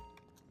many.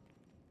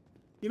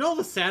 You know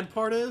the sad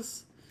part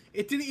is?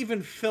 It didn't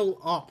even fill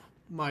up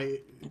my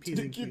P's Did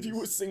and it give Q's.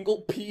 you a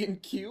single P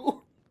and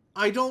Q?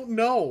 I don't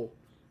know.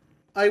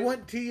 I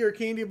went to your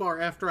candy bar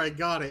after I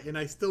got it, and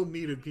I still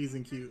needed P's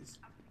and Q's.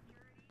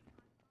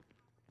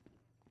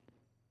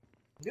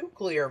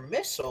 Nuclear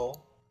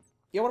missile?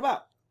 Yeah, what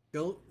about?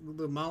 Go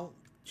the Mount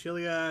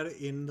Chiliad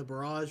in the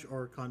barrage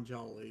or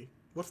Kanjali.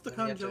 What's the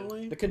Then you have to-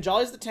 Kanjali? The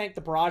Kanjali is the tank,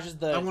 the barrage is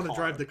the I want to car.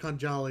 drive the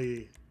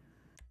Kanjali.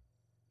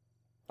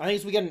 I think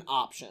it's we get an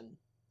option.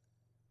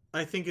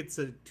 I think it's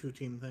a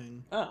two-team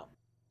thing. Oh.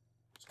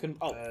 no,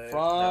 it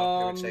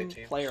From would say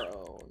teams. player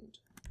owned.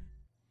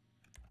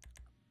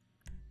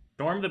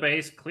 Storm the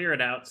base, clear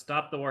it out,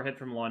 stop the warhead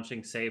from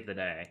launching, save the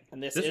day.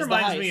 And this This is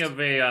reminds the me heist. of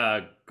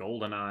a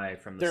GoldenEye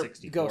from the They're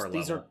 64 Ghost. level.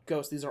 These are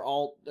Ghost. These are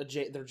all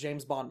they're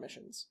James Bond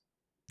missions.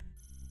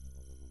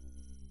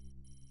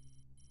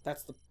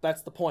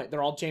 That's the point.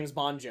 They're all James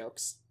Bond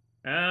jokes.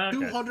 Okay.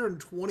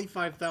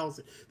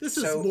 225,000. This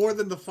is So- more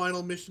than the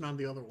final mission on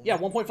the other one. Yeah,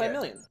 1.5 Yeah.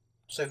 million.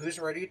 So who's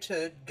ready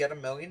to get $1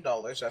 million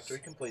after we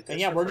complete this? And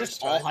yeah, the we're first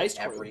just all time heist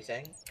crew.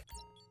 everything.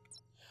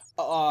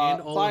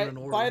 And all in an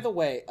order. By the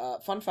way,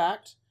 fun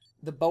fact: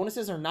 the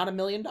bonuses are not $1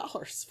 million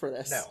for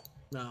this. No,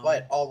 No.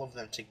 but all of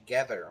them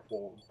together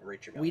will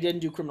reach $1 million. We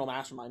didn't do Criminal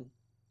Mastermind.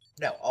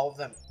 No, all of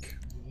them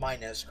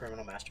minus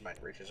Criminal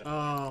Mastermind reaches $1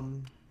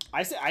 million.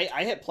 I say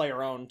I hit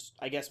player owned.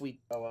 I guess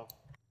we. Oh well,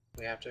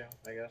 we have to,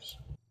 I guess.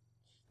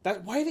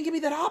 That why didn't they give me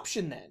that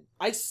option then?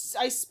 I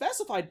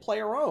specified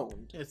player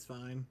owned. It's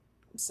fine.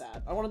 I'm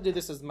sad. I want to do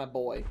this as my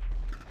boy.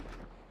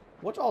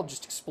 What all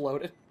just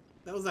exploded?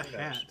 That was a Who knows?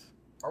 hat.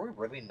 Are we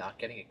really not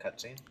getting a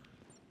cutscene?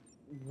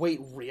 Wait,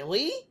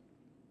 really?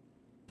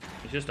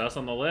 It's just us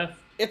on the lift.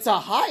 It's a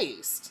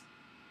heist.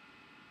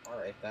 All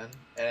right then,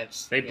 and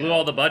it's They you blew know,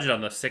 all the budget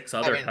on the 6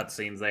 other mean-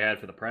 cutscenes they had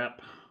for the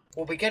prep.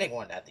 We'll be getting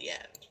one at the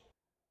end.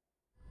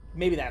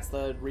 Maybe that's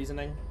the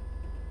reasoning.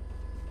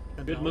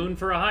 Good moon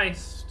for a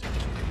heist.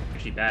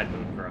 Actually, bad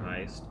moon for a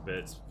heist, but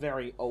It's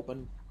very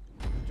open.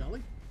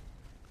 Jolly?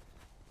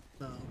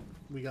 No.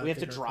 We We have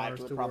to take our drive cars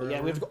to it probably.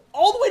 Yeah, wherever. we have to go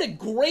all the way to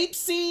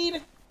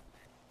Grapeseed.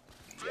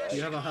 Do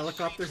you have a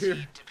helicopter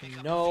here?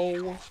 No.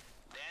 Then we're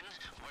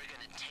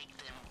gonna take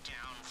them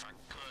down for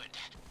good.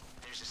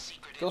 There's a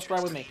secret Ghost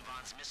ride with me.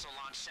 Avon's missile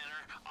launch center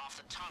off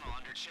the tunnel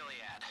under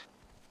Chiliad.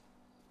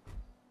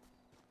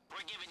 We're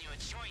giving you a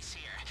choice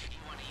here. You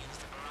want to use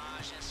the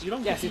barrage as You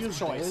don't Yes, get to it's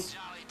use a choice. both.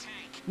 Jolly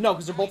tank. No,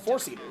 because they're both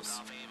four-seaters.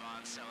 Off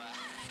Avon, so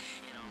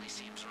it only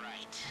seems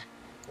right.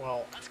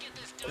 Well, Let's get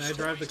this Can I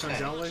drive the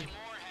Kanjali?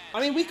 I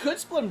mean, we could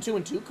split them 2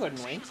 and 2,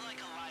 couldn't we?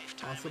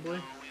 Possibly.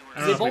 I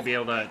don't know if both- we'd be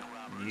able to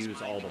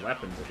use all the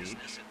weapons of each.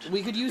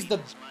 We could use the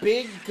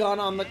big gun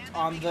on the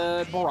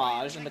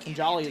barrage, and the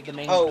Kanjali is the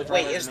main. oh driver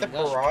wait, of is the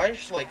main gun.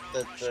 barrage like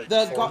the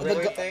The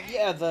four-wheeler thing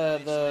yeah,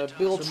 the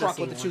big old The truck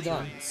with the missile 2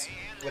 launcher. guns,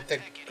 with the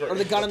or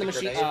the gun and the with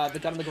machine, grenade? the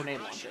gun and the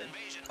grenade launcher.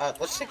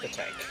 Let's take the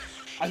tank.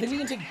 I think we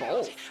can take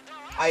both.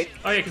 Oh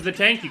yeah, because the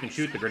tank you can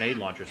shoot the grenade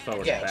launchers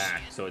forward and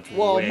back, so it's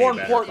well, way more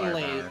better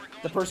importantly, firepower.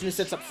 the person who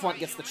sits up front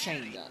gets the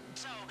chain gun.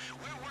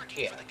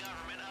 Yeah.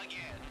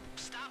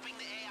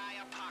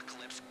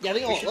 Yeah, I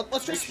think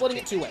let's try splitting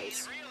it 2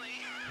 ways.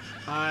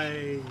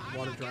 I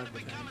want to drive the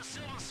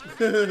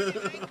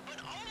tank.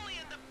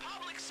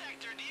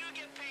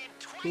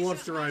 Who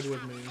wants to ride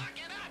with me?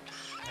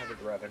 I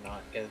would rather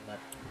not get in that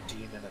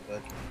demon of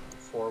a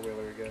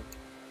 4-wheeler again.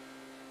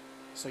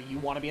 So you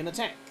want to be in the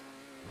tank.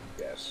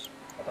 Yes.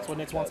 That's what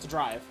Nitz wants to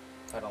drive.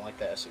 I don't like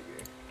the SUV.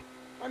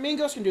 I mean,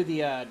 Ghost can do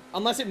the,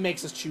 unless it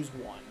makes us choose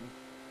one.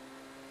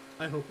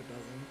 I hope it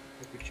doesn't.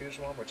 If we choose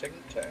one, we're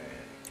taking the tank.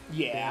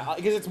 Yeah,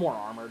 because it's more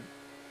armored.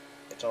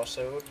 It's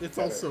also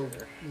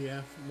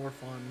yeah, more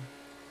fun.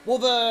 Well,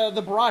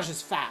 the barrage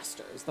is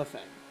faster, is the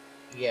thing.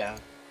 Yeah.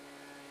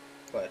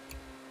 But...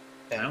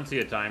 I don't see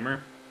a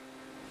timer.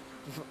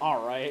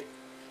 Alright.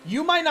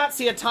 You might not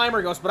see a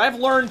timer, Ghost, but I've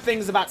learned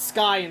things about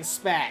Sky and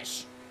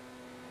Spash.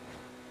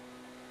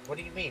 What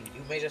do you mean?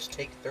 You made us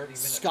take 30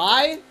 minutes.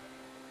 Sky?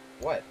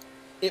 What?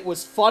 It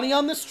was funny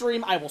on the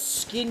stream. I will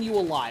skin you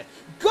alive.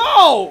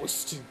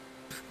 Ghost!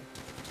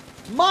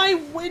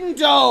 My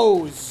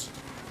windows!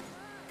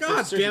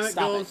 God damn it,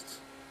 Ghost.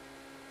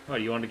 Oh,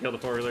 you wanted to kill the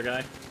 4-wheeler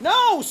guy?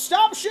 No!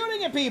 Stop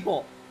shooting at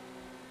people!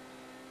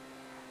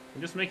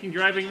 I'm just making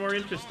driving more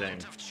interesting.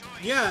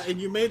 Yeah, and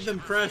you made them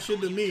crash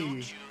into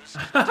me.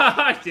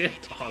 I did.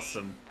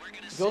 Awesome.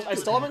 Ghost, I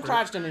still haven't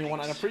crashed into anyone.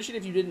 I'd appreciate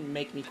if you didn't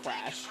make me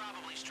crash.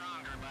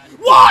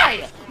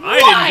 Why?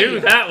 I didn't do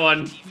that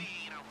one.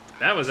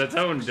 That was its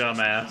own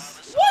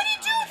dumbass. Why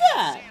did you do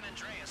that?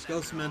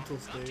 Ghost mental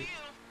state.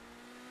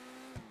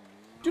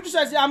 Dude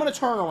decides, yeah, I'm gonna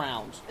turn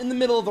around in the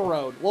middle of the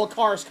road while a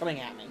car's coming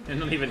at me.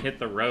 Didn't even hit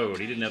the road.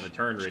 He didn't have the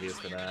turn radius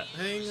for that.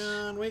 Hang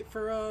on, wait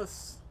for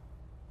us.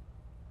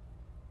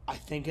 I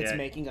think it's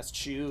making us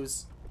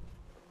choose.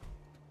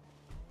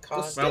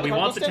 Well, we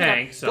want the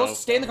tank, so...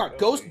 Ghost, stay in the car.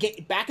 Ghost,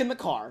 get back in the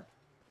car.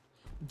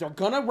 They're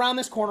gonna round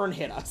this corner and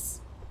hit us.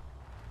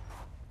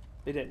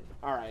 They didn't.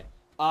 Alright.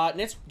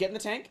 Nitz, get in the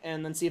tank,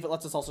 and then see if it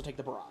lets us also take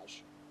the barrage.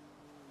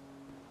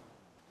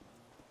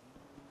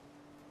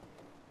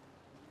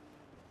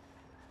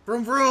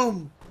 Vroom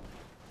vroom!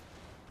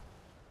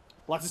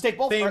 Let's just take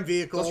both. Same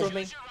vehicle. Ghost with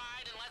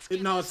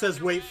me. No, it says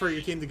wait for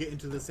your team to get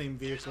into the same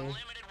vehicle.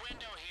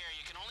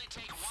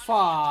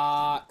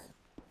 Fuck.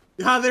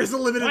 Ah, there's a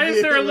limited Why vehicle.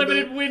 is there a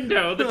limited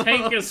window? The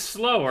tank is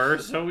slower,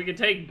 so we can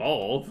take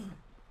both.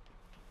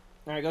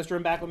 Alright, Ghost,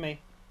 run back with me.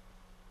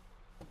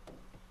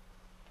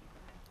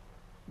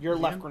 You're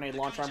left grenade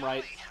launcher, I'm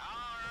right.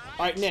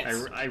 Alright,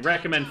 Nitz. I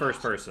recommend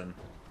first person.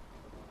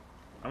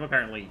 I'm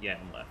apparently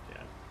getting left,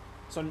 yeah.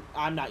 So,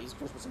 I'm not using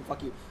first person,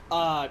 fuck you.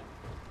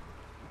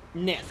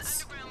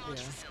 Nitz. Yeah.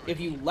 If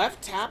you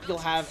left tap, you'll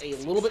have a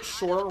little bit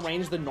shorter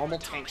range than normal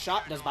tank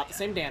shot. Does about the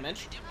same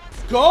damage.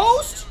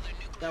 Ghost?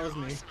 That was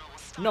me.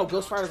 No,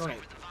 Ghost fired a grenade.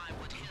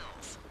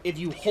 If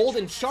you hold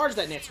and charge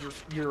that Nitz,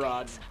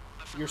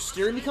 your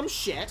steering becomes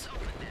shit.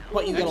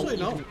 But you Actually,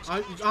 get a,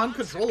 no. On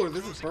controller,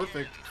 this is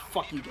perfect.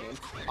 Fuck you, game.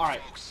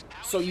 Alright,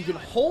 so you can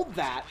hold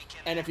that,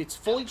 and if it's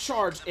fully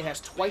charged, it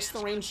has twice the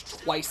range,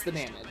 twice the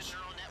damage.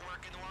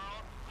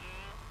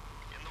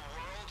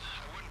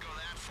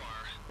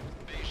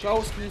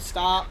 Ghost, can you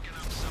stop?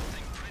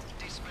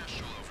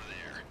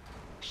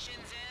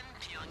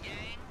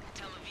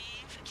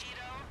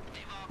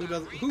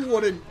 Who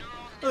wouldn't...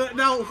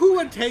 now, who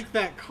would take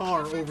that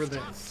car over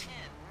this?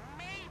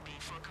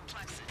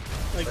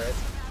 Like,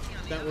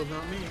 that was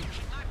not me.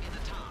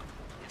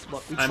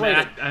 Look, we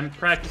I'm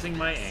practicing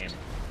my aim.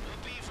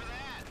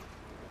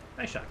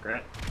 Nice shot,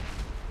 Grat.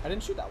 I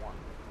didn't shoot that one.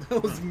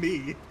 That was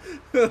me.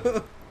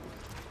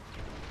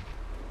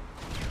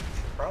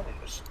 Probably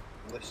just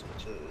listen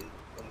to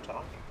them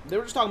talking. They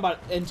were just talking about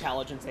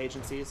intelligence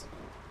agencies.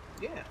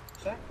 Yeah,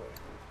 exactly.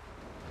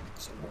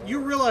 You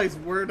realize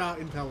we're not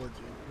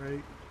intelligent,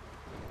 right?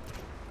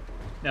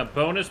 Now,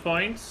 bonus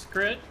points,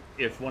 Crit,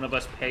 if one of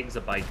us pegs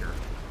a biker.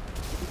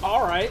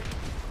 Alright.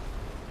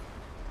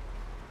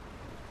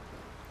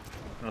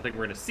 I don't think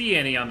we're going to see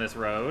any on this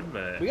road,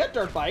 but... We got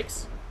dirt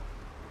bikes.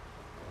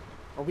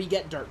 Or we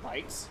get dirt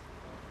bikes.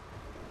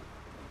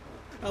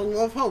 I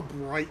love how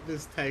bright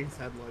this tank's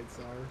headlights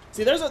are.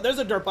 See, there's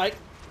a dirt bike.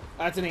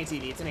 That's an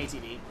ATV. It's an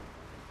ATV.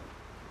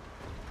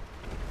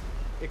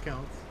 It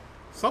counts.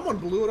 Someone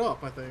blew it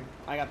up, I think.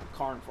 I got the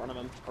car in front of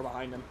him, or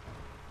behind him.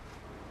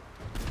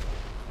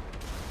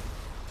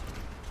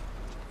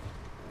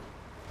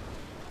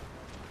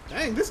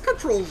 Dang, this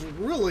control's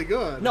really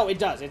good. No, it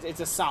does. It's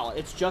a solid.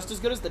 It's just as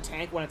good as the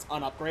tank when it's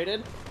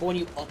unupgraded, but when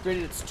you upgrade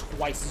it, it's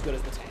twice as good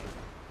as the tank.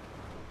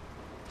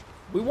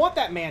 We want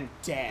that man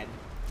dead.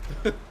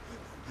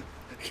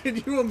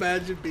 Can you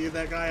imagine being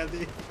that guy at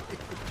the...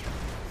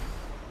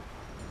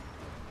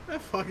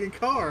 that fucking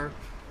car.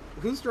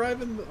 Who's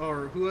driving,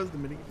 or who has the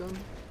minigun?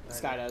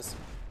 This guy does.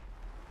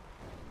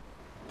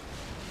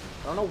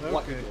 I don't know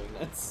what you're doing.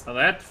 That's... Oh,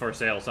 that for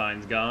sale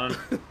sign's gone.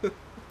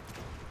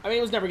 I mean,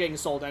 it was never getting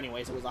sold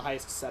anyways. It was a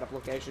heist setup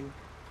location.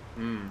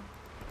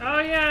 Oh,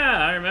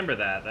 yeah, I remember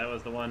that. That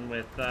was the one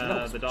with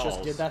No, the dolls.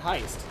 just did that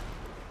heist.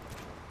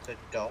 the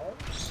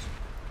dolls?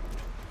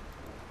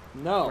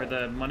 No. Where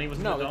the money was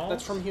in the No, dolls?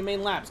 that's from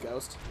Humane Labs,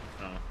 Ghost.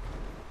 Oh.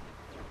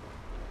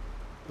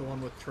 The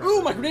one with Trevor.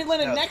 Ooh, my grenade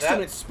landed No, next to him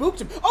and it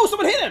spooked him. Oh,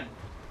 someone hit him!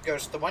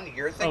 Ghost, the one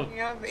you're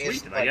thinking of sweet.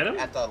 is Did I get him?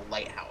 at the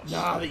lighthouse.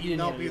 Nah, that you didn't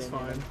Nope, hit him, he's you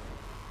didn't hit fine. him.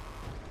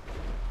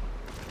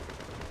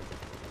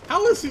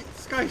 How is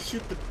this guy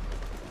shoot the...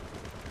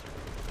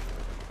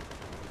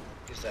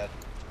 He's dead.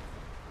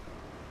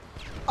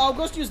 Oh,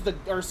 Ghost used the...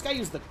 Or Sky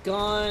used the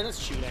gun.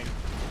 That's cheating.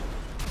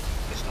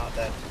 He's not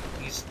dead.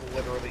 He's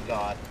literally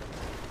God.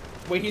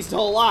 Wait, he's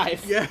still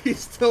alive. Yeah, he's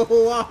still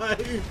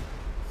alive.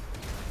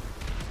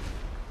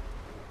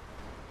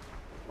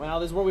 Well,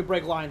 this is where we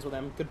break lines with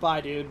him.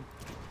 Goodbye, dude.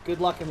 Good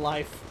luck in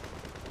life.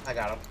 I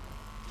got him.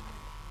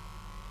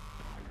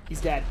 He's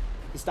dead.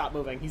 He stopped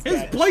moving. He's His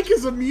dead. Blake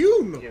is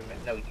immune.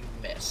 No, you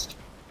missed.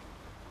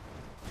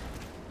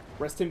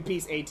 Rest in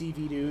peace,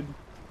 ATV, dude.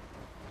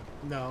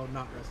 No,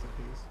 not rest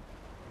in peace.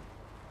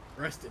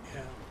 Rest in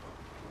hell.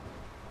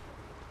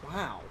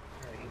 Wow.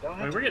 You don't I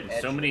have mean, to we're getting be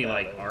so edgy many, about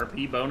like, it.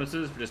 RP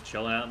bonuses for just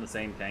chilling out in the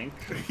same tank.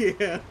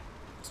 Yeah.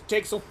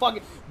 Take so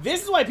fucking...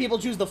 This is why people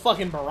choose the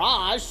fucking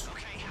Barrage.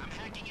 Okay, I'm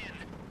hacking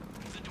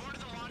in. The door to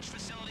the launch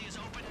facility is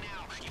open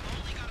now. You've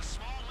only got a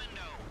small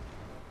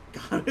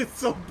window. God, it's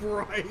so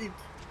bright.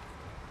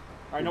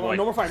 Alright, Oh boy,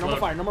 no more fire, no more slow.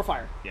 fire, no more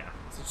fire. Yeah.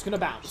 It's just gonna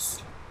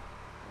bounce.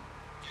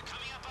 You're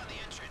coming up on the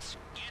entrance.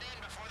 Get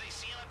in before they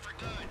seal it for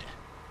good.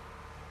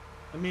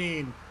 I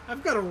mean,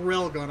 I've got a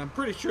railgun. I'm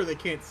pretty sure they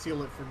can't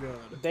seal it for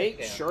good. They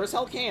Yeah. sure as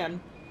hell can.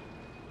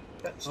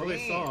 That's Oh, they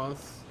me. saw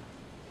us.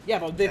 Yeah,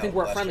 but they No, think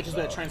we're that's friendly because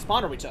just of the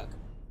transponder we took.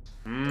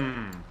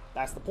 Mmm.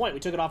 That's the point. We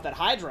took it off that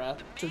Hydra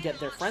to get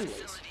their friendlies.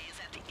 Is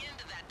at the end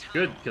of that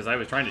tunnel. Good, because I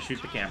was trying to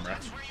shoot the camera.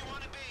 That's where you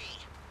want to be.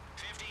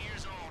 50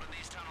 years old, and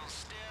these tunnels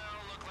still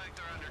look like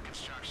they're under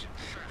construction.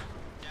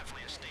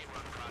 Definitely a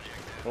state-run project.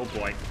 Oh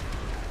boy.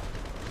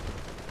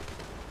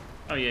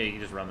 Oh yeah, you can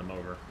just run them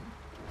over.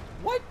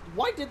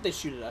 Why did they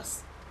shoot at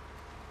us?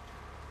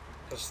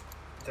 Because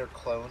they're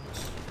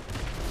clones.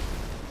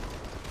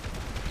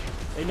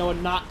 They know a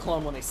not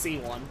clone when they see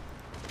one.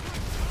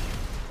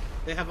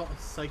 They have a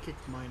psychic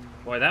mind.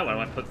 Boy, that one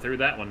went put through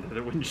that one to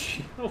the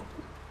windshield.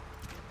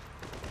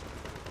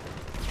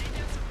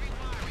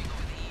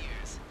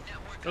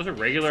 Those are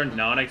regular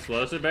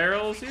non-explosive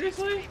barrels?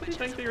 Seriously? What do you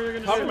think they were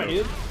gonna Cover me,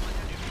 do? dude.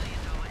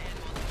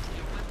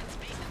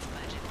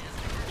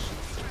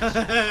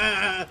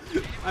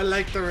 I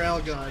like the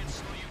railgun.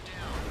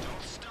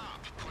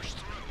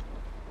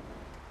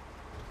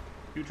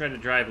 You tried to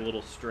drive a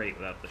little straight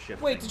without the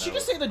shifting. Wait, did you though.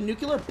 just say the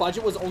nuclear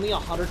budget was only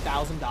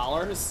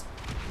 $100,000?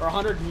 Or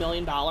 $100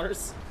 million?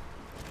 Guess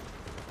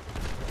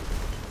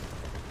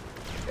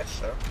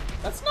so.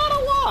 That's not a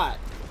lot.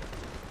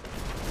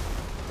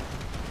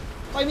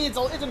 I mean, it's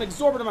an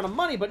exorbitant amount of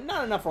money, but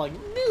not enough for, like,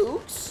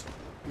 nukes.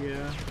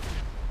 Yeah.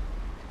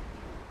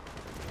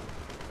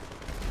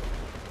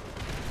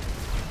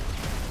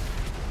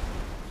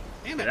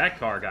 Damn Yeah, it. that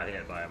car got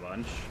hit by a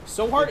bunch.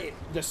 So hard,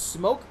 the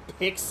smoke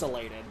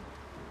pixelated.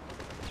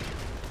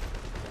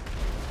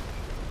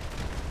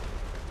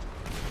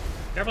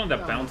 Careful not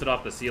to bounce it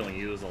off the ceiling.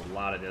 You lose a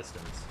lot of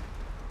distance.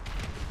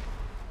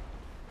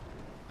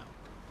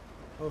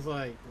 I was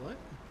like, what?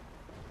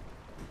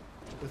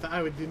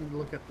 I didn't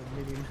look at the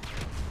median.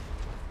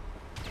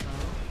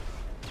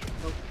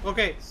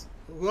 Okay,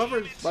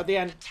 whoever. But at the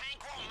end. Tank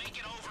won't make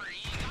it over.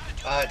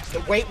 You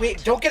gotta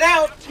Wait, don't get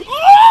out! do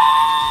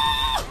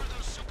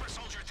those super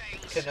soldier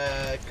things.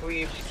 Can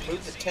we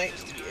move the tank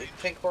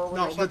forward or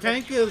No, the something?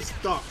 tank is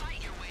stuck.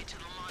 Fight your way to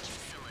the launch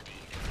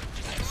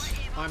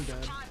facility. I'm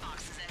dead. Time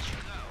boxes as you go.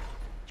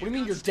 What do you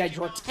mean you're dead?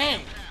 You're a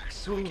tank.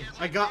 Ooh,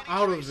 I got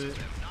out of it.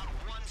 Not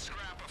one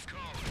scrap of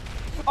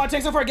code. Oh,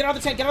 tank's on fire. Get out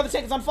of the tank. Get out of the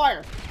tank. It's on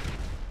fire.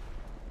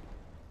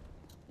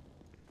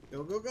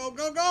 Go, go, go,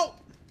 go, go!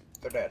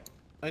 They're dead.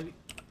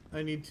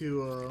 I need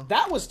to,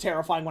 That was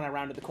terrifying when I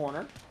rounded the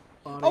corner.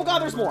 body Oh god,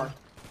 there's armor. more.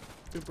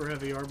 Super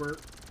heavy armor.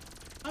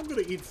 I'm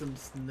gonna eat some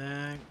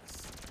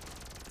snacks.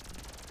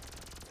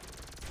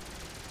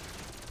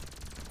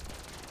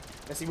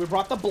 I see we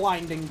brought the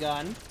blinding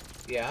gun.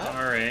 Yeah?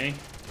 Sorry.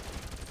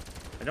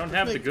 I don't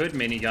have the good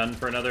minigun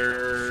for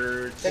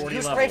another Then 40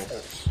 use levels.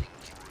 rifles.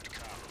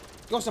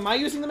 Ghost, am I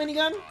using the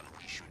minigun?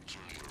 We should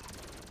kill you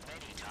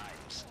many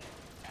times.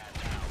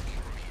 And now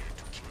you're here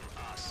to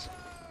kill us.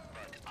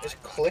 But Is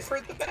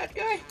Clifford the bad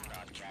guy? do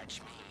not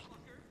catch me.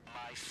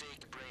 My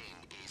fake brain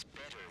is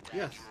better than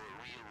Yes. your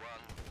real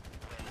one.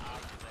 When I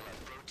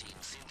develop protein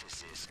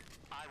synthesis,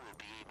 I will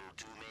be able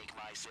to make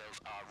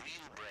myself a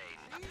real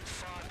brain.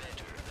 Far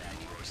better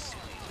than your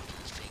silly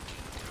little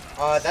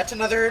thinking. That's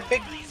another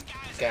big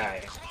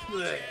guy.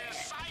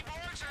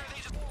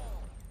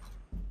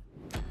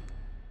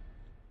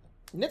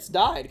 Nitz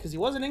died because he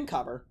wasn't in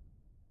cover.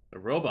 The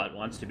robot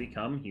wants to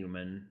become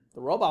human.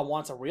 The robot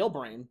wants a real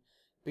brain.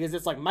 Because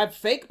it's like, my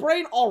fake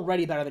brain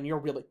already better than your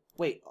real...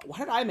 Wait, why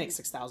did I make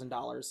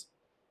 $6,000?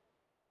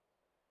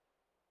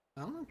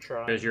 I don't know.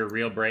 Try. Because your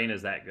real brain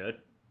is that good.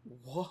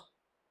 What?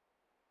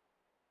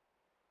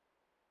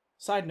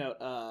 Side note,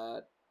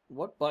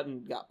 what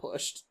button got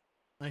pushed?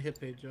 I hit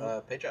page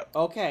up. Page up.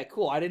 Okay,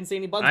 cool. I didn't see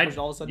any buttons pushed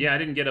all of a sudden. Yeah, I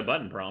didn't get a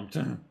button prompt.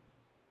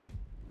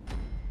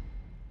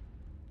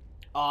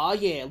 Aw,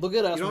 yeah, look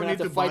at us. You We're don't gonna have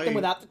need to to fight buy- them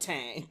without the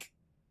tank.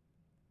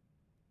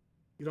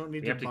 You don't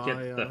need You have to to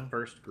buy. get the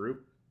first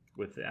group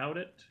without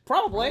it.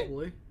 Probably.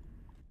 Probably.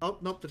 Oh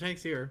nope, the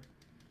tank's here.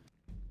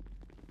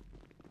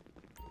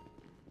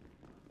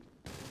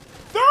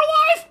 They're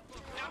alive!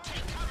 Now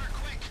take cover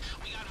quick.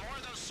 We got more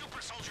of those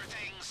super soldier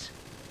things.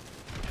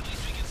 At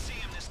least we can see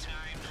him this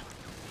time.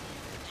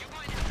 You're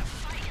going to have to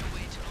fight your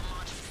way to the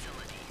launch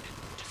facility.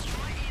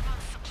 Destroy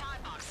Avon's supply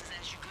boxes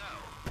as you go.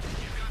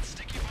 You've got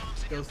sticky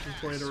bombs in your Ghost is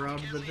playing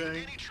around with the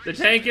tank. The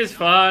tank is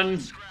fun.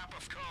 scrap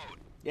of code.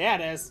 Yeah,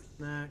 it is.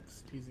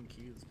 Snacks, T's and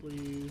Q's,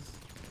 please.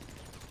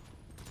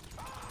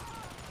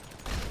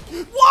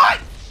 What?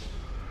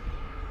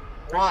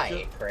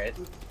 Why, crit?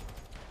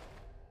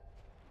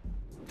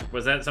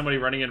 Was that somebody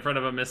running in front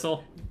of a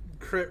missile?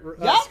 Crit.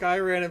 Yep. Sky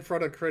ran in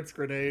front of Crit's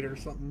grenade or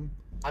something.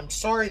 I'm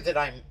sorry that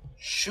I'm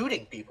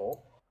shooting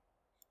people.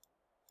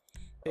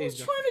 I was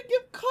trying to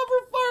give cover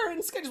fire, and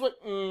this guy just went,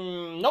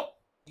 nope.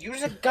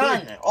 Use a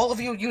gun. All of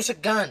you use a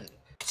gun.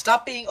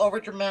 Stop being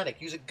overdramatic.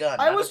 Use a gun.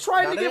 I was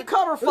trying to give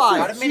cover fire.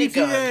 Not a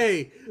minigun.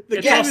 GTA. The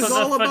It's game also is the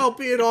all fun- about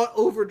being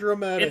over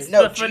dramatic. It's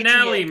No, the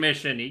finale GTA.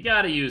 mission. You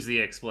gotta use the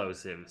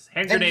explosives.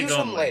 Hand Then grenades use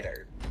them only.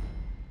 later.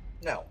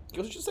 No.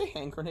 Ghost just say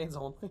hand grenades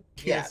only.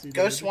 Yeah. you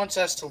Ghost did. wants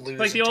us to lose. It's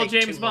like the and old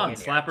take James 2 Bond,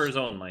 million slappers years.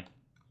 only.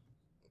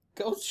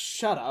 Ghost,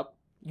 shut up.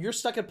 You're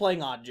stuck at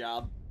playing Odd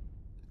Job.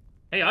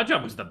 Hey,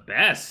 Oddjob was the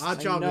best.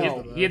 Oddjob know. is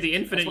the best. He had the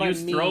infinite That's what I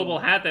use mean. throwable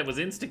hat that was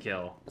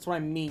insta-kill. That's what I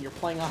mean. You're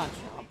playing Odd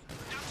Job.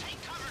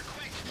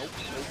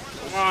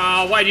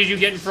 Aw, why did you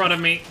get in front of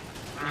me?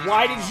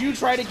 Why did you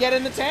try to get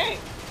in the tank?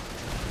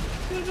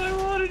 Because I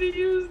wanted to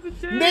use the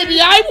tank. Maybe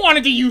I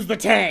wanted to use the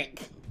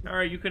tank.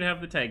 Alright, you can have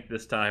the tank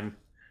this time.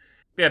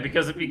 Yeah,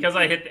 because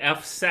I hit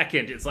F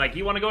second. It's like,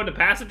 you want to go into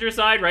passenger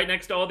side right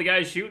next to all the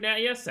guys shooting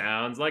at you?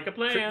 Sounds like a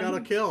Crit got a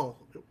plan. kill.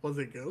 Was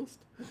it Ghost?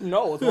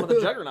 No, it's one of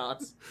the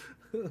juggernauts.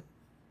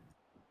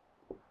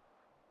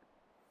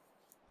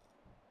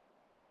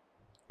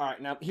 Alright,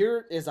 now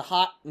here is a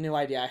hot new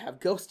idea I have.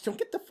 Ghost, don't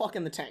get the fuck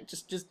in the tank.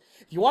 Just if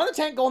you want the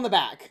tank, go in the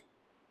back.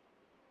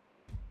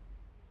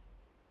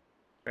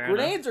 Fair enough.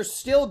 Grenades are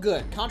still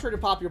good, contrary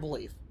to popular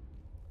belief.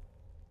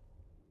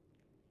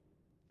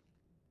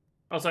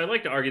 Also, I'd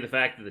like to argue the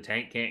fact that the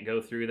tank can't go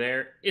through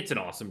there. It's an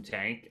awesome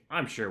tank.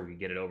 I'm sure we can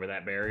get it over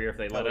that barrier if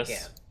they let we us.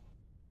 can.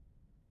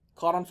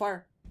 Caught on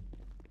fire.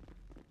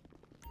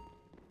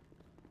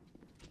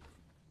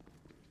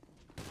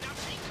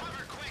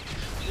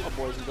 Oh,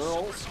 boys and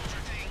girls.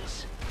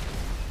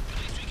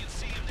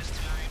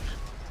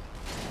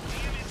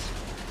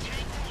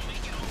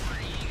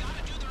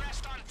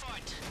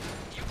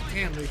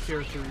 Damn, they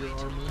tear through your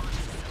armor.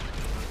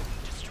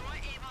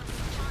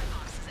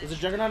 There's a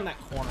juggernaut in that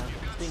corner.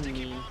 It's being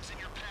mean.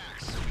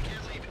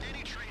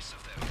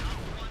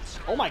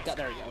 Oh my god,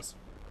 there he goes.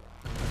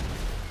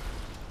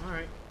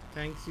 Alright,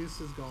 tank's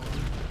use is gone.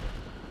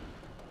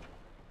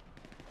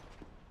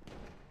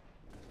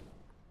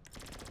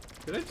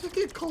 Did I just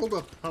get called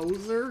a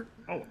poser?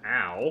 Oh,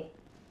 ow.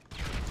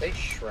 They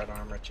shred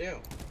armor too.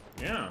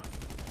 Yeah.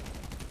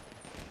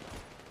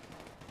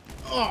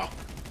 Oh!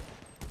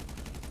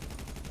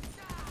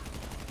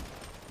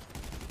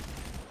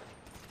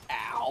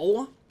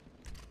 Ow.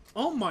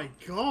 Oh my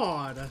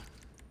god!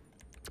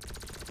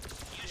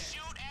 You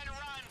shoot and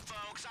run,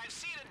 folks. I've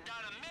seen it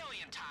done a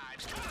million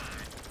times. Come on.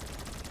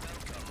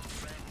 Welcome,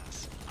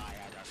 friends. I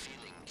had a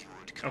feeling you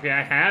would come. Okay,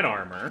 I had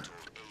armor. Avon,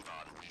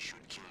 we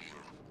should kill you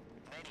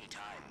many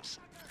times.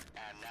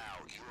 And now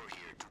you're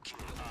here to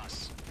kill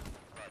us.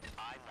 But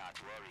I'm not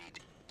worried.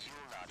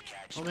 You'll not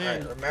catch Oh me.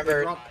 man, Alright,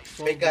 remember,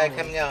 dropped big guy $12.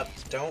 coming up.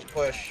 Don't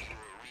push.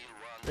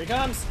 Here he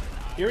comes.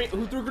 Here he,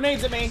 who threw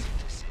grenades at me?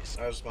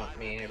 That was not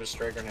me. It was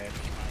stray grenade.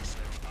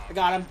 I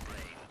got him.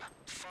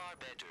 Far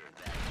better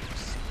than your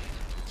silly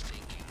little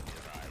thinking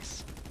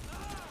device.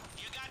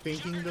 You got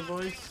Thinking juggernaut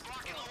device? things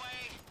blocking the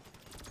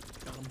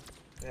way. Got him.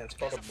 Yeah, it's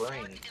called a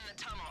brain. In the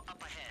tunnel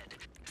up ahead.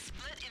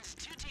 Split into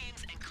 2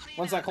 teams and clean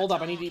One sec, hold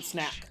up. I need to eat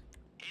snack.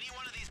 Any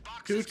one of these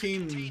boxes 2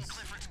 can contain teams.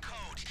 Clifford's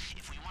code.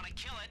 If we want to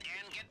kill it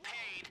and get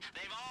paid,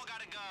 they've all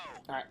got to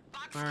go. Alright,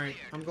 Box Alright,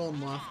 cleared. I'm going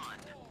left.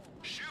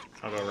 Shoot.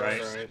 I'll go right.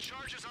 Alright.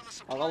 Charges on the I'll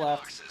supply go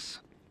left. boxes.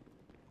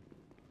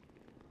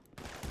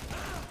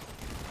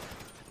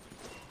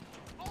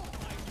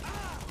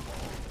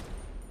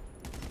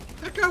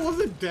 That guy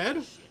wasn't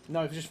dead?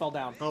 no, he just fell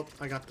down. Oh,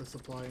 I got the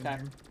supply in Okay,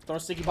 here. throw a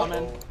sticky bomb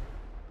in.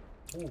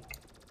 Ooh.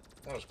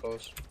 That was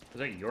close. Was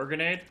that your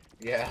grenade?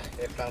 Yeah,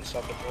 it bounced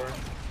off the floor.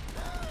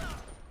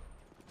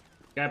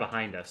 Guy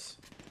behind us.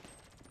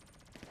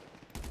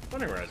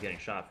 Wondering where I was getting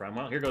shot from.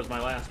 Well, here goes my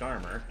last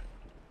armor.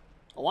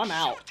 Oh, I'm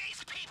out. Shoot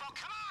these people,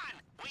 come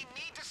on! We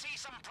need to see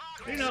some I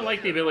progress. do not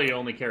like the ability to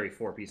only carry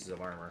 4 pieces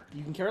of armor.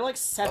 You can carry like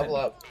 7. Level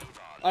up.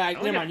 Alright,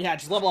 Oh, never yeah. mind. Yeah,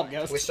 just level up,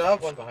 Ghost. We still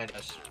have one behind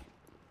us.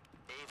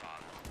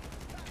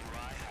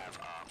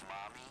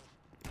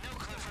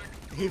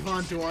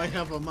 Avon, do I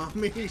have a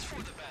mommy?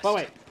 But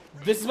wait,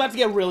 this is about to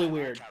get really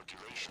weird.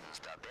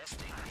 Calculations, the best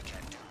thing we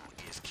can do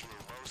is kill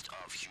most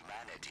of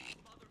humanity.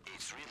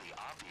 It's really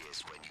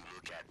obvious when you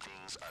look at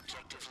things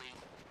objectively.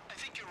 I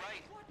think you're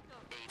right.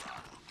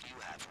 Avon, you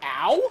have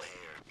Ow!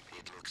 hair.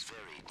 It looks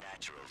very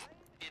natural.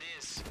 It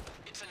is.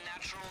 It's a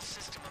natural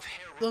system of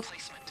hair The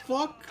replacement.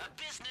 fuck?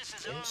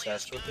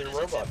 Incest with your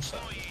robot son.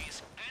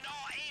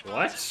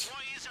 What?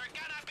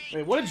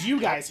 Wait, what did you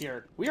guys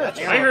hear? We heard That's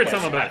I heard hair.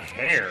 something about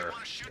hair.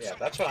 Yeah,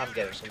 that's what I'm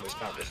getting from this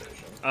conversation.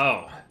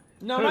 Oh.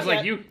 No, It was not like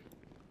yet. you.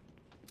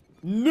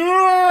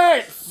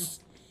 Nice!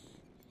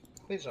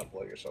 Please don't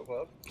blow yourself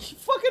up. He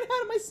fucking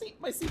had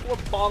my C4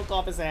 bonk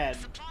off his head.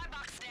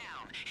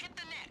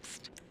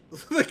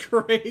 The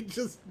crate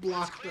just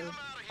blocked him.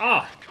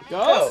 Ah,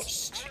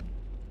 Ghost?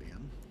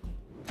 Damn.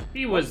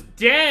 he was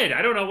dead.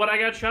 I don't know what I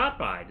got shot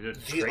by. Did a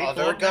The crate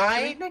other fall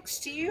guy next to me?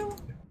 next to you?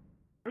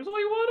 There's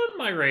only one on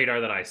my radar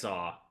that I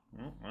saw.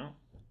 Oh, well.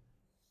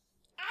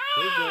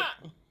 Ah!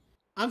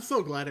 I'm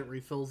so glad it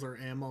refills our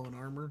ammo and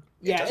armor.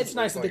 Yeah, doesn't it's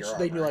nice that refill your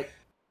they do armor. like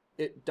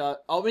it does.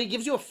 Oh, I mean, it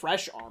gives you a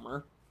fresh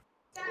armor.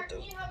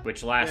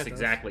 Which lasts Yeah, it does.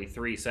 exactly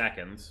 3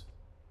 seconds.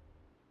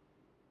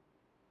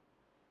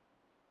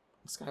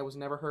 This guy was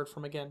never heard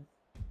from again.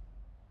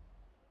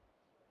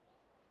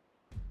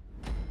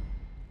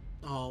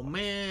 Oh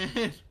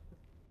man.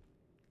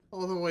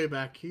 All the way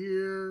back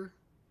here.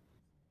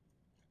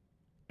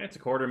 It's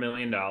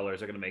 $250,000.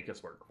 They're gonna make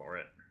us work for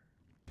it.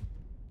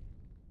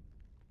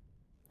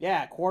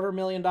 Yeah,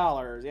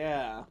 $250,000.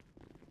 Yeah.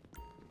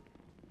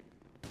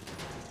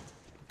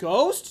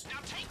 Ghost? No,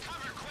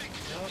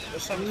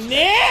 this time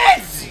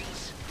Niz!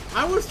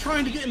 I was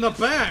trying to get in the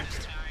back.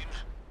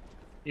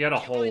 You gotta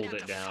hold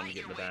it down to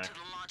get in the back.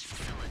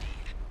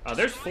 Oh,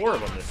 there's 4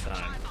 of them this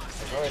time.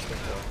 I've always been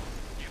cool.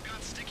 You've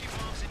got sticky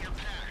bombs in your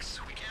packs.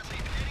 We can't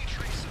leave any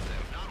trace of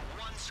them. Not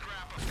one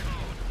scrap of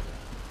code.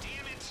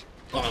 Damn it.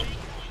 Oh.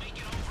 Make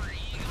it over.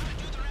 You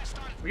gotta do the rest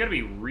on. We gotta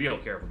be real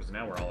careful because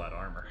now we're all out of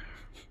armor.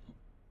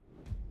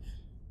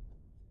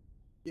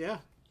 Yeah.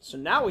 So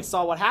now we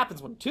saw what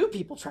happens when 2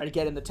 people try to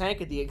get in the tank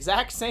at the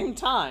exact same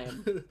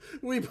time.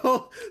 We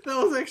both. That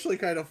was actually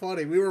kind of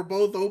funny. We were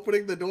both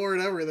opening the door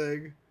and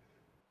everything.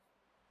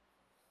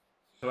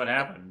 So what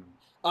happened?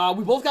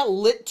 We both got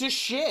lit to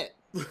shit.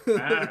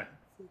 Ah,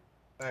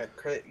 Alright,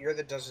 Crit, you're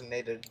the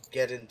designated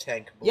get in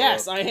tank.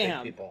 Yes, below I big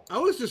am. People. I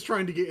was just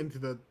trying to get into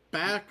the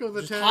back of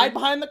the Just tank. hide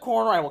behind the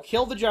corner. I will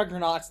kill the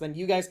juggernauts. Then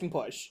you guys can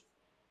push.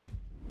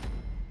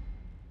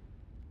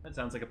 that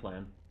sounds like a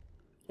plan.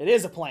 It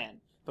is a plan,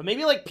 but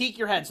maybe like peek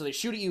your head so they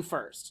shoot at you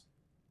first.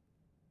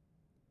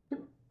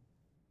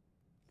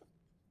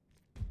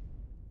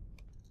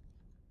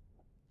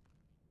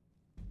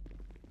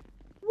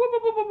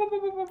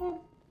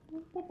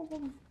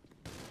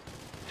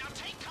 Now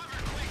take cover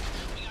quick.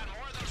 We got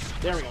more of those.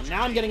 There we go.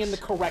 Now I'm getting in the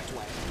correct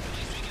way. We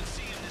can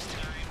see him this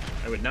time.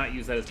 I would not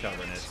use that as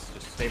cover, Nitz.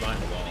 Just stay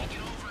behind the wall. Over. You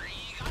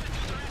gotta do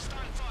the rest on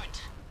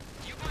foot.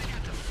 You might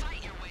have to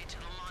fight your way to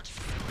the launch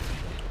facility.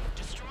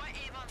 Destroy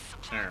Avon's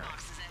supply Alright.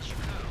 boxes as you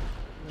go.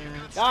 Yeah.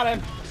 Got him.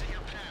 Bombs in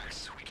your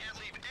packs. We can't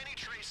leave any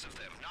trace of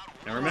them. Not one.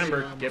 Now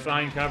remember, get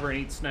behind cover and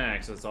eat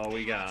snacks. That's all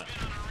we got. Been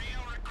on a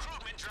real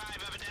recruitment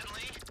drive,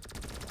 evidently.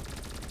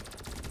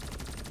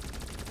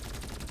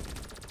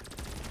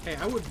 Hey,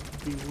 I would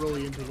be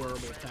really into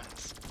wearable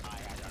pets. I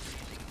had a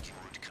feeling you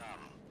would come.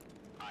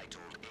 I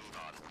told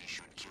Avon we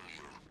should kill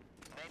you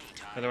many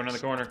times. Another one in the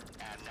corner.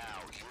 And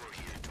now you're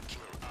here to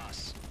kill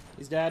us.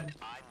 He's dead.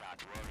 I'm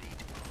not worried.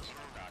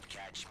 You'll not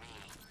catch me.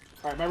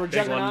 All right, remember Big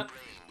one. Juggernaut? Brain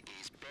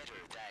is better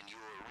than your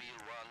real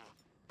one.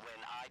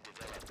 When I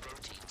develop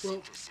protein Well,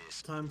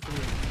 synthesis, time for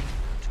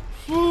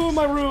me. Ooh,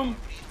 my room.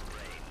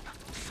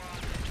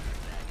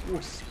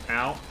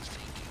 Ow.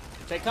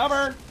 Take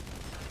cover.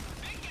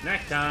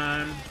 Snack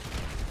time.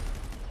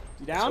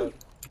 You down?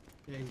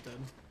 Yeah, he's dead.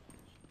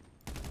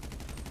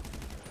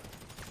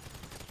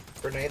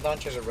 Grenade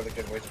launcher is a really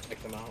good way to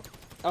take them out.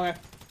 Okay.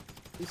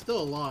 He's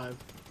still alive.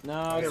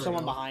 No, There there's we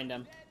someone go. behind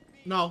him.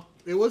 No,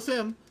 it was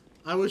him.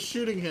 I was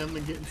shooting him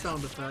and getting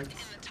sound effects.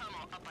 tunnel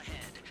up ahead.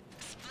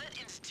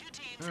 Split into 2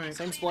 teams. Alright.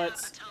 Same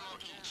splits. Tunnel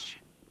each.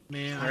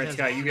 Man, Alright, have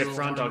Sky, you get zero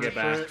front, I'll armor get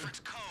for back. it.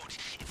 Code.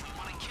 If we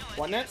want to kill it,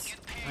 What nets?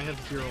 I have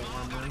 0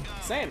 armor.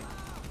 Same.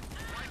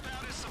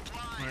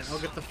 Alright, I'll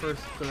get the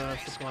first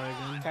supply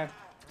again. Okay.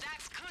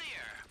 that's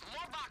clear.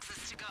 More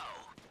boxes to go.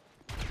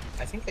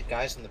 I think the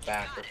guys in the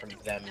back are from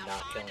them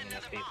not killing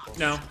enough people.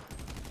 No.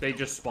 They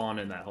just spawn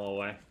in that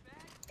hallway.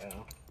 Yeah.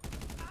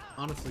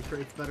 Honestly,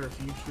 it's better if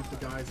you shoot the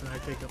guys and I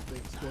take up the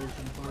explosion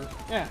part.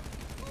 Yeah.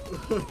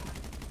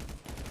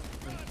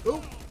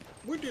 Oh,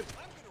 where did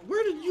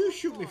you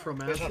shoot me from,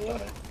 There's not asshole?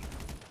 die.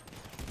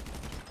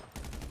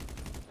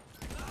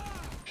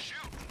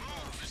 Shoot,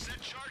 move.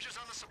 Set charges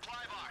on the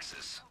supply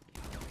boxes.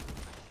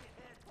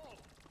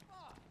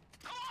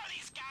 Who are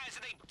these guys?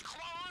 Are they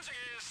clones or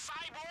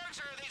cyborgs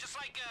or are they just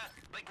like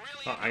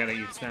really? Oh, I gotta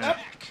eat snack.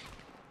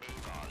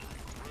 Avon,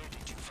 where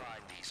did you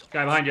find these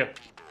Guy behind you. Avon,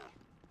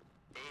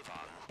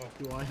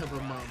 Do I have a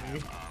mommy? no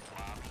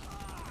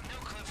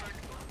Clifford,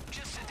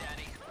 just a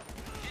daddy.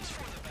 It's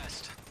for the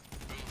best.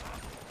 Avon,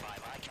 by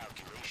my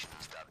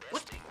calculations, the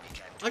best thing we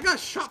can I got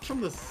shot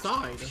from the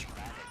side.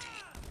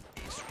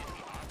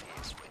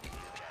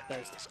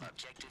 Alright,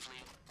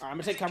 I'm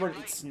gonna take cover and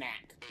eat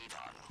snack.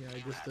 Yeah, I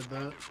just did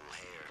that.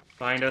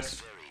 Find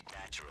us.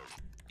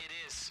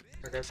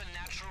 Okay. It's a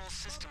natural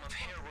system of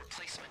hair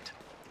replacement.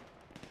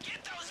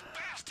 Get those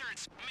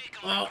bastards! Make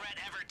them Oh. regret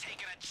ever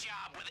taking a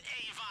job with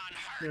Avon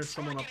Hertz. There's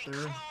someone up there.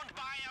 Cloned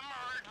by a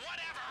murd,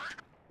 whatever.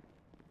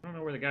 I don't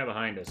know where the guy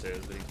behind us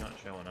is, but he's not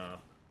showing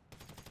up.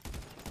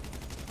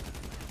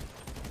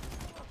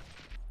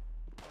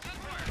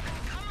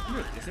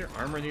 Is there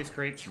armor in these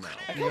crates? No.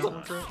 I killed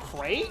a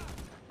crate?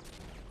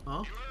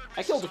 Huh?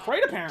 I killed a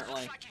crate,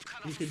 apparently.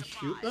 You can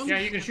shoot them? Yeah,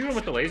 you can shoot him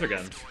with the laser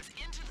gun.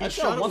 I He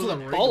shot him once with a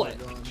regular bullet.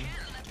 gun.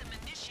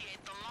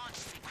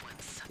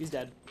 He's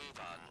dead.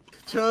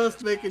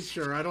 Just making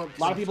sure. I don't.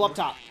 A lot of people up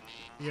top.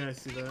 Yeah, I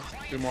see that.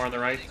 Two more on the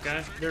right,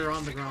 guy. They're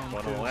on the ground.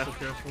 One Too, on the left.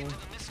 So careful.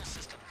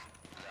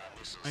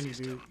 I need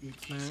to eat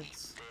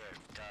snacks.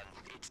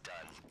 It's done.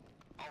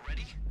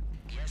 Already?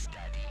 Yes,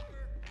 Daddy.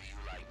 Do you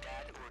like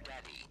Dad or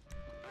Daddy?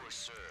 Or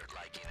Sir,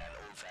 like in an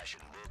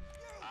old-fashioned book?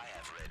 I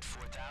have read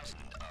 4,000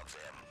 of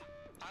them.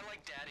 I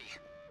like Daddy.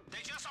 They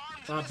just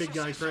armed Big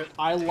guy crit.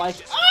 I like.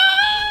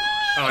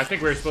 Oh, I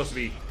think we were supposed to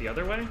be the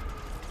other way?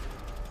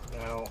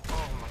 No.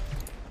 Oh my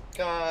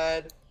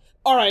god.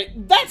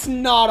 Alright, that's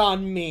not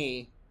on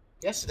me.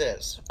 Yes, it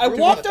is. I We're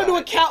walked gonna onto a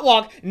die.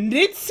 catwalk, and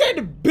it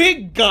said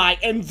big guy,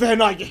 and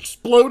then I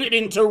exploded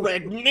into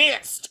red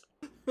mist.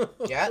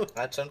 Yeah,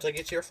 that sounds like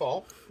it's your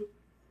fault.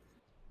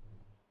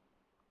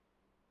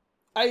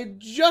 I had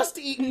just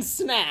eaten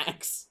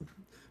snacks.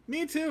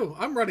 Me too.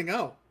 I'm running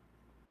out.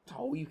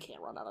 Oh, you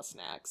can't run out of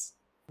snacks.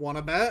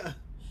 Wanna bet?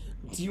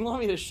 Do you want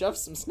me to shove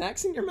some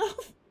snacks in your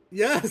mouth?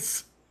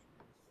 Yes.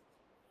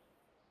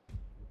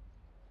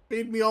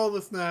 Feed me all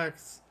the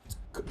snacks.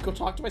 Go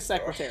talk to my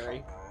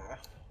secretary.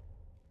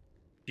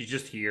 He's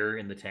just here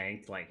in the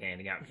tank, like,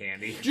 handing out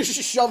candy. Just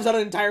shoves out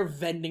an entire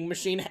vending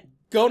machine.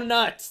 Go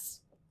nuts.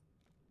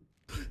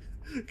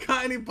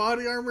 Got any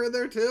body armor in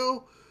there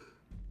too?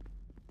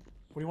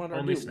 What do you want to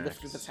Only do?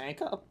 snacks. Lift the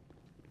tank up?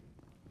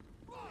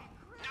 Now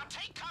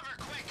take cover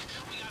quick.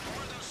 We got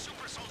more of those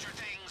super soldier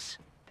things.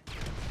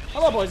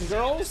 Hello, boys and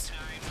girls.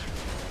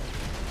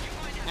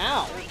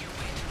 Ow.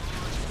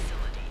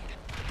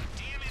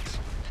 Damn it.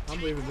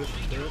 I'm leaving this to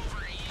it. You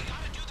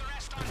gotta do the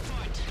rest on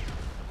foot.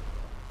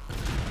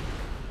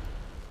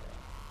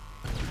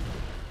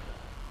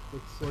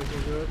 Looks like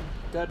we're good.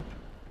 Good.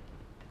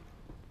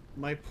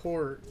 My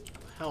port,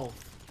 health,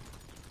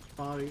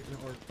 body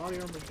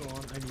armor's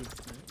gone. I need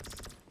snacks.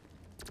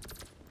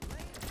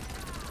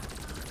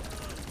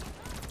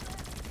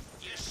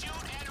 You shoot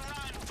and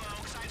run,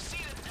 folks. I've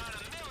seen it done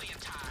a million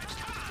times.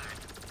 Come on.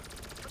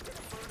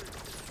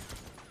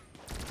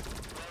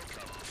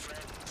 Welcome,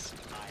 friends.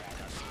 I had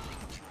a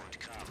feeling you would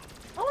come.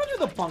 I want to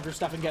do the bunker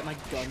stuff and get my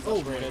guns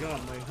Oh upgraded. my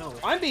god, my health.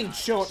 I'm being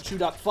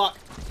chewed up. Fuck.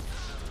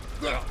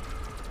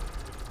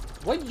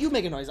 Why did you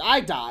make a noise? I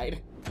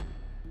died.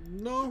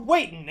 No.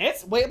 Wait,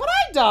 Nitz? Wait, but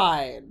I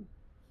died.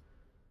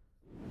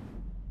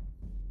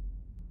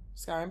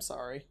 Sky, I'm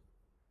sorry.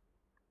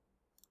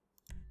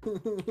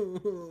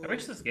 I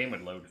wish this game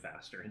would load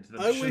faster into the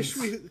I wish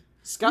missions. we.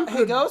 Sky, You hey,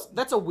 could- Ghost,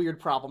 that's a weird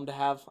problem to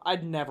have.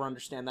 I'd never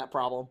understand that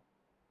problem.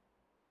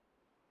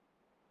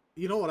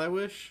 You know what I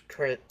wish?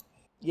 Crit.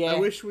 Yeah. I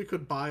wish we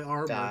could buy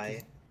armor.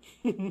 Die.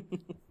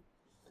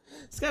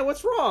 Sky,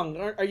 what's wrong?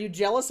 Are you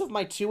jealous of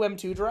my 2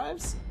 M2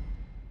 drives?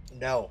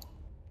 No.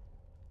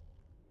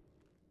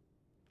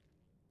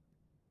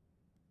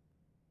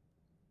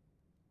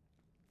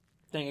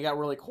 Dang, it got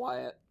really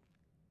quiet.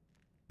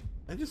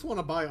 I just want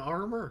to buy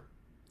armor.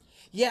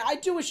 Yeah, I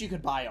do wish you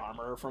could buy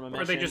armor from a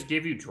mission. Or they just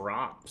give you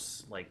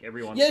drops, like,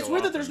 every once Yeah, in it's a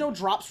weird while. that there's no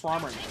drops for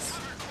armor in this.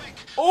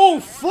 Oh,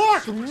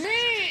 fuck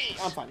me!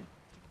 I'm fine.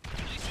 At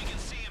least we can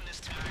see him this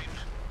time.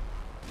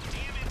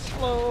 Damn it.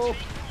 Hello,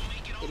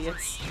 Make it over.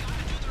 idiots. You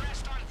gotta do the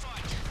rest on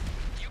foot.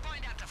 You're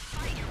going to have to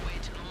fight your way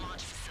to the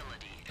launch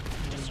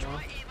facility.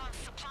 Destroy Avon's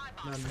supply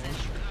None boxes more.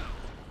 as you go.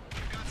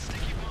 You've got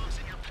sticky bombs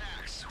in your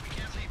packs. We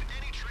can't leave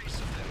any trace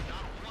of them.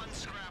 Not one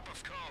scrap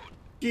of code.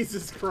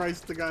 Jesus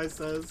Christ, the guy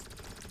says.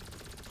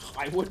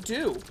 I would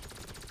too.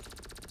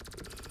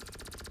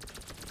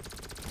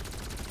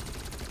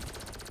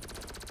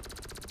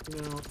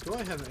 You know, do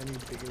I have any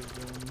bigger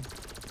gun?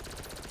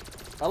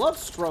 I love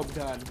strobe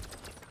gun.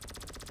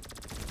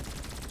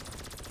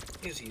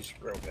 Use these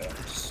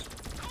guns.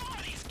 Who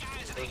are these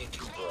guys? Are They they get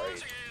too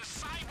clones bright. or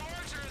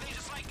cyborgs, or are they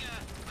just like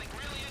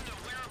really into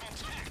wearable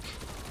tech?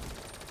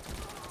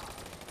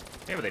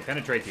 Yeah, but they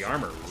penetrate the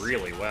armor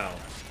really well.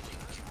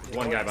 There's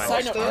one guy by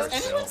Side the note, has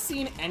stars, anyone so-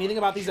 seen anything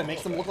about these that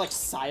makes them look like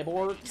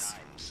cyborgs?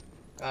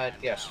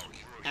 Yes.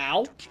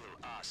 Ow.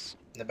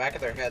 In the back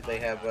of their head, they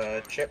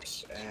have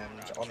chips,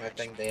 and on their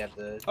thing, they have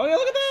the Oh yeah,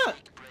 look at that!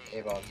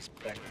 Avon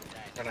thing.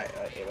 Or not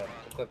Avon,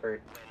 the Clipper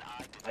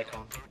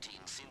icon.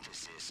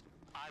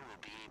 I will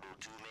be able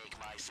to make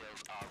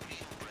myself a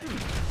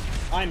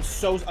real I'm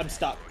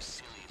stuck.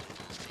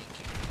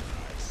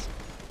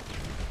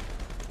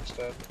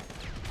 Instead.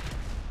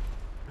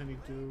 I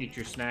need to. Eat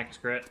your snacks,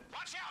 Grit.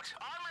 Watch out!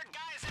 Armored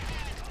guys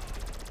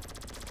ahead!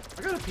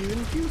 I got a few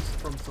infused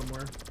from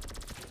somewhere.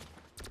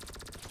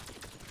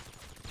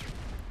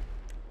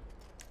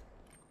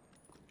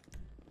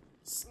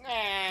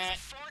 Snack.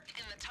 Fork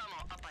in the tunnel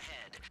up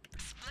ahead.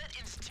 Split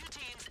into 2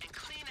 teams and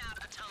clean out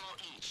a tunnel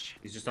each.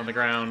 He's just on the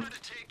ground.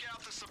 To take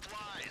out the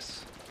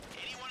supplies.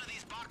 Any one of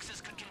these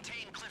boxes could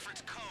contain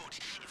Clifford's code.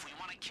 If we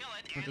want to kill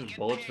it, and There's get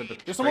bullets paid. with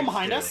the There's someone crates,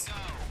 behind too. us.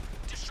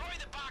 Destroy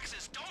the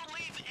boxes. Don't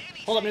leave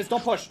any. Hold up, minutes.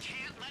 Don't push.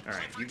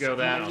 Alright, you go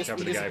that. He I'll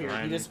cover the guy disappeared. He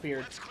behind.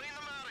 disappeared. Let's clean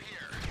them out of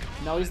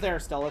here. No, he's there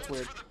still. That's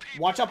weird.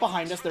 Watch out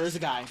behind us. There is a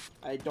guy.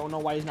 I don't know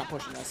why he's not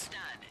pushing us. Done.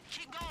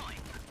 Keep going.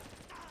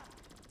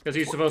 Because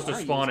he's supposed to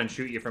Where are spawn you? and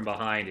shoot you from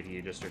behind if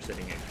you just are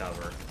sitting in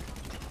cover.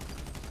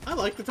 I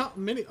like the top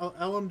mini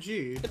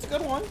LMG. It's a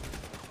good one.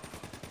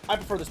 I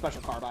prefer the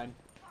special carbine.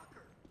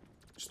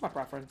 Just my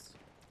preference.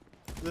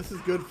 This is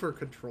good for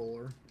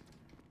controller.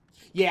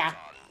 Yeah.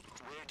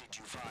 Where did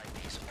you find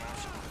these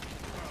awesome?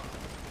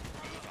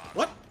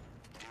 What?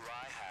 Do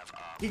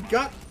I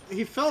have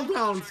He fell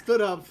down,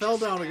 stood up, fell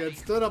down again,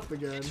 stood up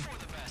again. for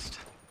the best?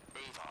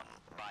 Avon,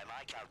 by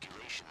my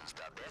calculations,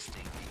 the best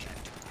thing we can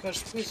do.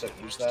 Gosh, please don't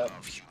use that.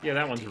 Yeah,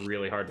 that one's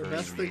really hard The for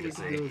best even thing me we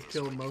to can do see. is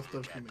kill most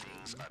of humanity.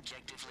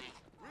 Objectively,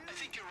 I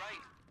think you're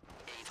right.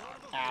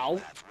 Avon, Ow. you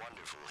have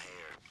wonderful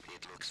hair.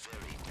 It looks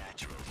very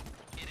natural.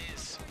 It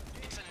is.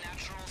 It's a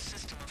natural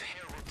system of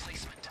hair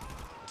replacement.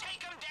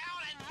 Take them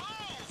down and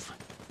move!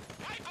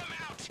 Wipe them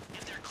out!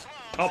 If they're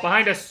clones, Oh,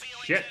 behind us!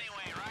 feelings Shit!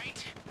 anyway,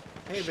 right?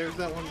 Hey, there's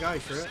that one guy,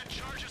 Trip. Set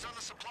charges on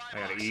the supply I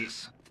gotta eat.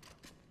 boxes.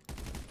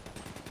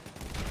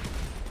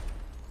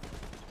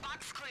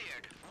 Box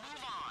cleared.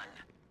 Move on.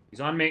 He's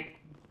on me.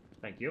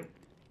 Thank you.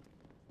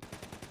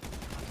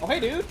 Oh, hey,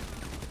 dude.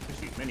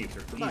 These minis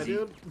are Goodbye, easy.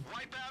 dude.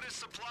 Wipe out his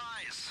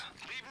supplies.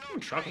 Leave no Ooh,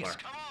 trace. chocolate.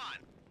 Come on.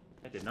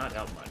 That did not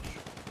help much.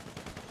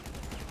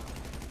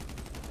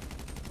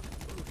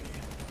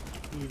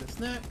 Need a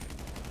snack.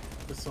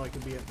 Just so I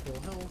can be at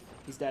full health.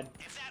 He's dead.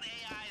 If that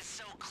AI is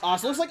so So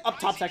it looks like up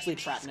top's actually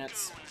trap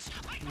nets.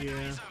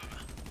 Yeah.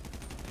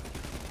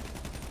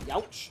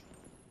 Youch.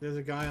 There's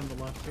a guy on the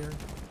left here.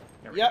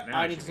 There we go. Yep, Now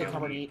I need should to be take able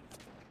cover to and eat. eat.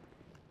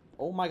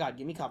 Oh my god,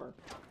 give me cover.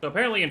 So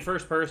apparently in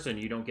first person,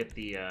 you don't get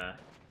the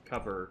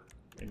cover.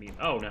 I mean,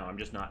 oh no, I'm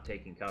just not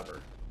taking cover.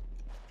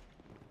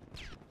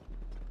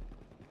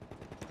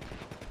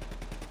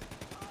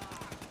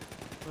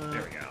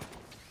 There we go.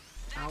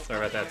 Sorry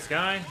about that,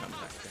 Sky. I'm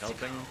back to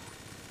helping.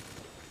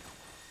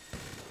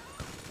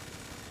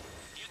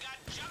 You got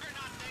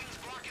juggernaut things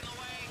blocking the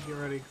way. Get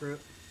ready, Crip.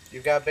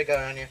 You've got a big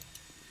guy on you.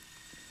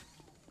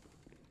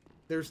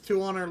 There's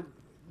 2 on our...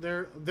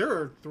 There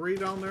are 3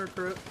 down there,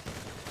 Crip.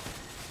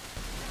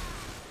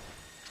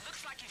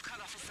 Looks like you've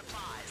cut off his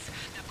supplies.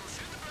 Now go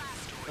through the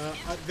blast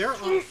doors. They're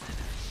on...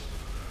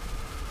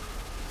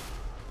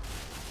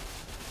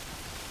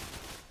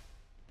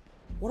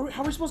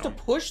 How are we supposed to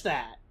push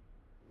that?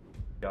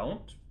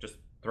 Don't just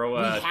throw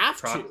We a have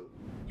to.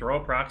 throw a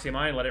proxy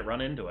mine, let it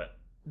run into it.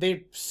 They're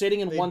sitting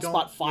in They one don't-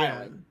 spot yeah.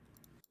 firing.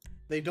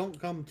 They don't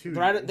come to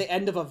They're you. at the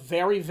end of a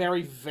very,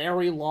 very,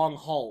 very long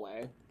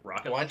hallway.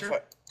 Rocket One launcher.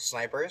 foot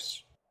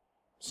snipers.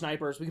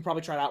 Snipers, we could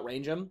probably try to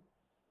outrange them.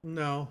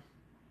 No.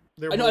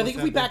 I know, I think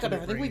if we back up,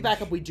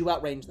 we do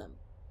outrange them.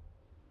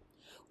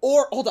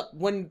 Or, hold up,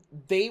 when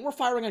they were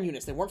firing on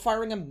units, they weren't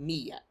firing on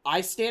me yet.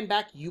 I stand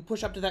back, you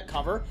push up to that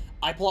cover,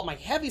 I pull out my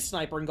heavy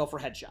sniper and go for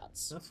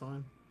headshots. That's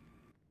fine.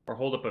 Or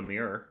hold up a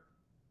mirror.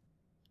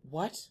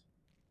 What?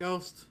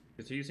 Ghost.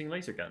 Because you're using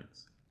laser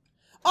guns.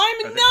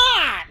 I'm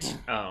not!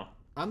 Oh.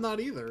 I'm not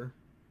either.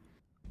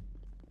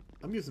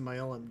 I'm using my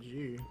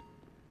LMG.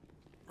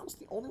 I was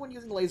the only one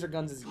using laser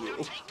guns as you.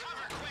 Take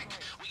cover quick.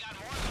 We got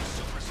more of those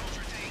super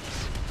soldier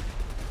things.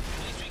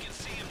 At least we can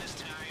see him this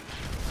time.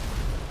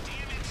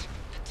 Damn it.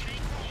 The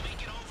tank won't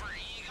make it over.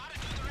 You gotta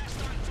do the rest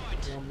on foot.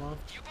 One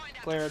left. You're going to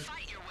have Cleared. to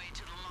fight your way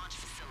to the launch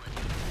facility.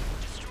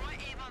 Destroy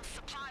Avon's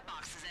supply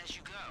boxes as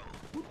you go.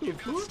 You've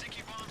got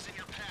sticky bombs in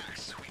your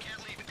packs. We can't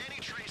leave any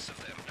trace of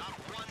them. Not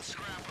one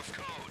scrap of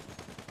code.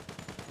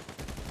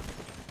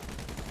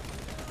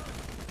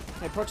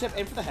 Hey, pro tip,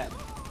 aim for the head.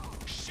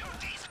 Shoot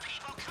these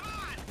people! Come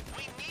on!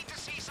 We need to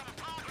see some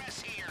progress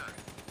here!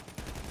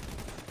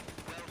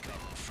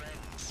 Welcome,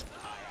 friends.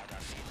 I had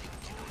a feeling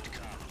you would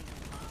come.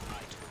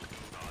 I told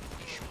Avon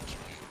we should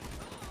kill you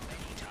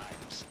many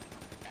times.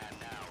 And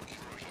now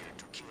you're here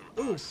to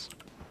kill Ooh. us.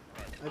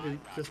 I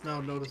just now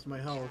noticed my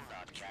health.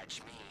 Not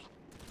catch me.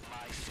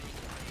 My fake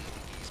brain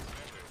is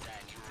better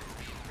than your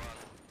real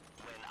one.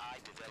 When I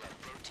develop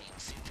protein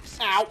synthesis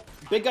Ow!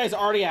 Big guy's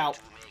already out.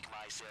 to make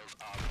myself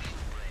a real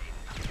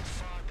brain,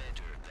 far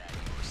better than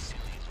your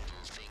silly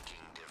little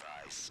thinking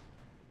device.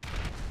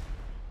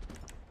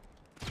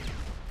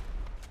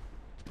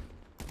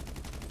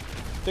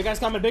 Big guy's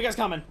coming, big guy's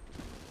coming.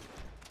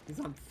 He's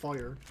on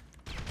fire.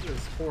 It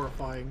is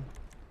horrifying.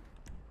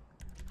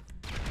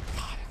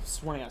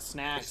 Just running out of He's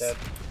snacks. dead.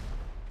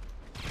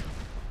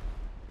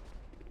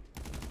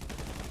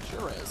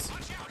 Sure is.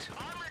 Watch out!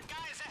 Armored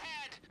guys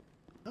ahead!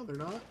 No, they're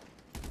not.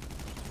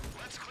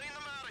 Let's clean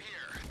them out of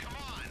here. Come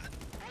on.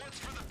 Bullets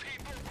for the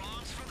people,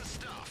 bombs for the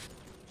stuff.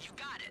 You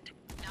got it.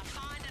 Now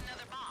find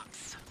another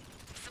box.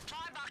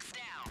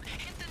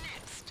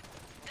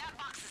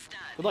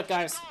 Good luck,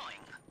 guys.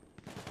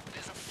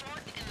 There's a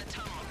fork in the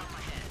tunnel up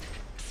ahead.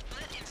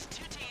 Split into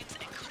 2 teams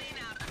and clean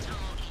out a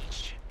tunnel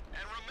each.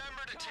 And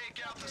remember to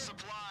take out the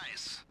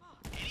supplies.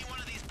 Any one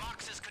of these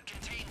boxes could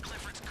contain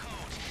Clifford's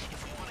code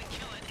if we want to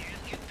kill it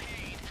and get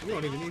paid. You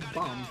don't even need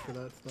bombs for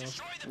that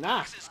stuff.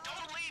 Nah.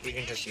 You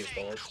can just use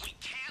bullets.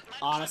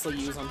 Honestly,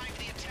 use them.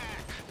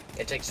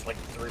 It takes like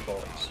 3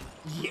 bullets.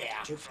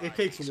 Yeah. It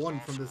takes 1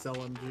 from this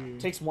LMG.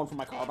 Takes 1 from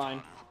my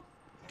carbine.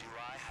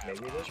 Maybe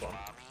this one.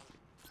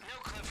 No,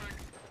 Clifford.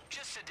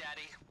 Just a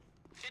daddy.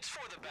 It's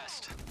for the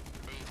best.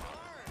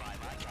 By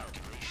my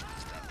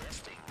calculations, the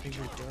best thing Think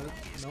we're dead?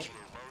 Nope.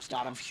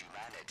 Got him.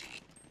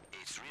 humanity.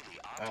 It's really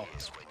Oh.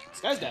 obvious when you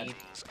This guy's dead.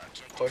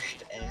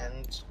 Pushed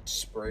and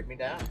sprayed me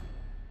down.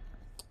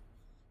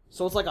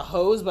 So it's like a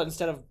hose, but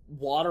instead of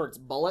water, it's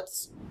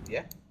bullets.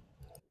 Yeah.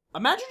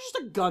 Imagine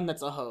just a gun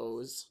that's a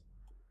hose.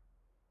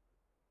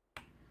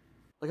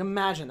 Like,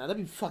 imagine that.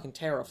 That'd be fucking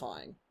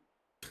terrifying.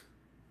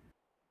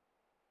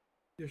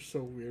 You're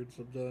so weird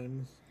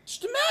sometimes.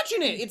 Just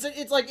imagine it.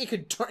 It's like it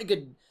could turn. It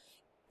could,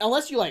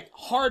 unless you like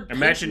hard pinch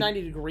Imagine-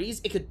 90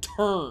 degrees, it could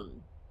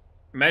turn.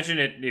 Imagine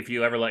it if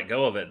you ever let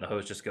go of it and the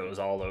hose just goes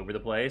all over the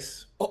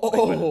place. Oh,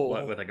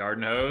 Like with a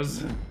garden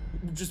hose.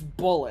 just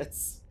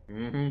bullets.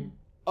 Mm-hmm.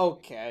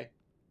 Okay.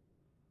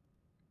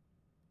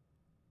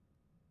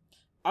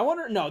 I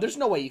wonder. No, there's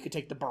no way you could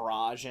take the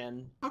barrage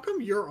in. How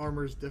come your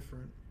armor's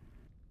different?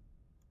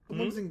 The Hmm?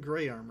 one's in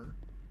gray armor.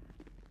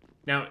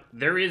 Now,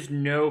 there is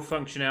no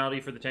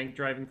functionality for the tank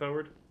driving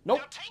forward. Nope.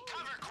 Now take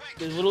cover quick.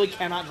 They literally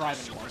cannot drive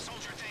anymore.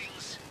 Soldier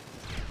things.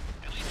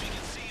 At least we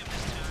can see him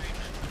this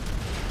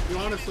time. You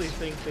honestly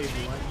think they'd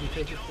let you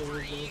take it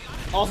forward,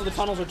 though? Also, the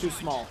tunnels are too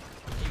small.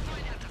 You're going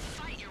to have to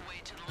fight your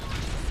way to the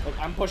launch. Like,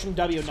 I'm pushing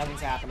W,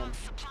 nothing's happening.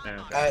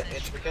 Okay.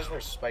 It's because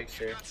there's spikes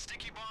here.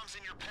 Sticky bombs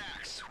in your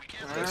packs. We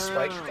can't They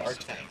spiked our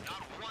tank.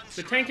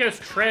 The tank has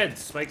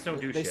treads. Spikes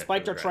don't do They shit.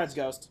 spiked our Congrats.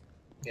 treads, Ghost.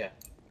 Yeah.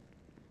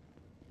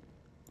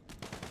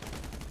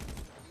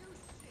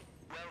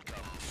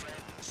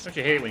 Don't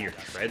you hate it when your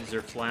treads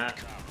are flat?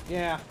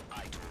 Yeah.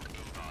 I told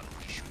Avon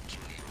we should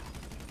kill you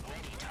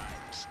many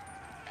times.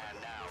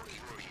 And now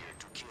you're here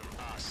to kill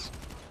us.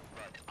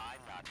 But I'm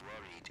not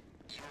worried.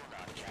 You'll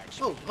not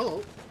catch Oh,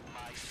 hello.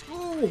 my feet.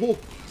 Oh,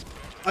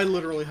 I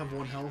literally have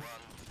 1 health.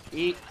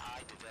 Eat. I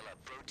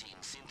develop protein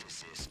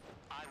synthesis.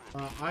 I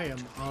will I am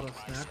out of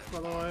snacks, by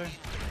the way.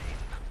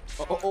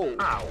 Oh.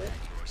 Ow.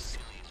 your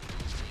silly little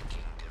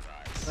thinking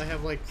device. I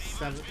have like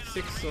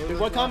 6 sodas. Big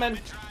boy left. coming.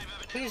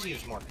 Please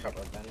use more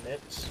cover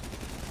bandits.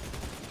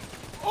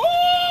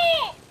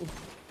 Oh!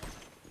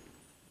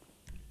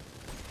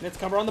 Let's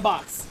cover on the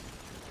box.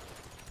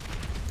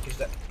 Use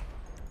that.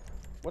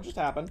 What just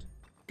happened?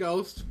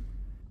 Ghost.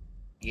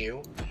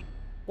 You.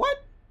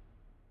 What?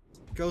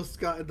 Ghost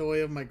got in the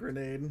way of my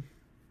grenade.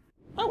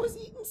 I was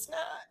eating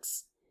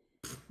snacks.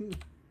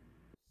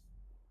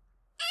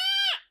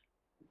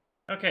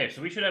 Okay,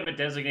 so we should have a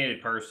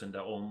designated person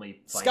to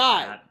only fight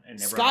Sky. that and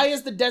never Sky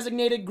is the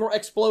designated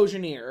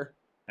explosioneer.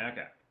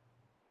 Okay.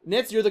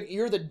 Nitz,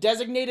 you're the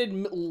designated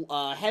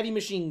heavy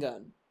machine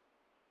gun.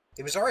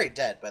 He was already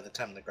dead by the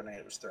time the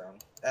grenade was thrown.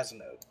 As a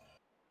note.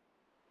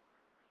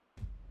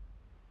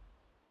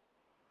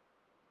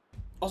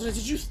 Also,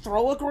 did you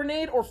throw a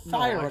grenade or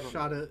fire No, a I grenade?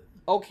 shot it.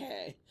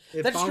 Okay.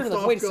 It That's true. bounced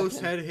Like, off wait a Ghost's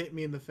second. head, hit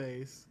me in the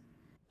face.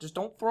 Just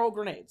don't throw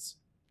grenades.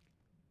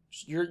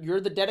 You're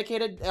the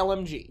dedicated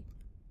LMG.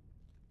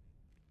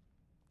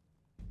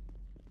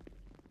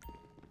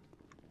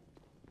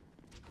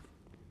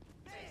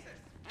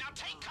 Now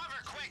take cover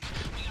quick.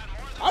 We got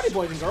more than Howdy,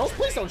 boys and girls.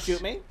 Please don't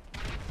shoot me.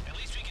 At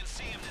least we can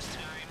see him this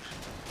time.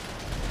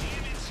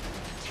 Damn it.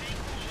 Tank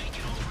will make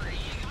it over.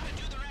 You gotta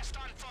do the rest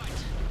on foot.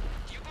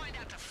 You're going to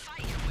have to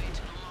fight your way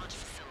to the launch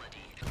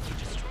facility. You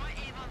destroy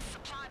Avon's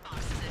supply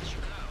boxes as you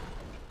go.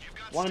 You've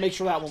got Want to make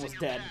sure that one was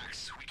dead.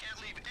 packs. We can't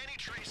leave any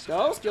trace of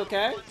Ghost, you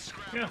okay?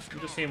 Yeah, I'm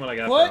just seeing what I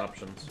got Put for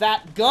options.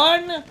 that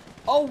gun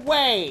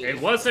away.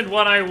 It wasn't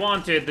what I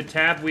wanted. The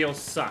tab wheel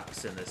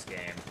sucks in this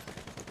game.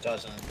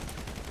 Doesn't.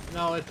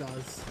 No, it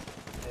does.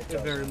 It It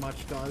doesn't. very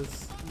much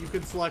does. You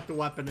can select a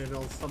weapon,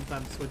 it'll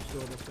sometimes switch to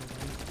a different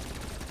one.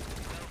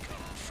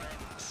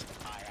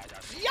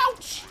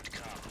 Youch!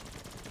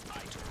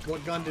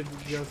 What gun did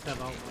you just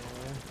have out, by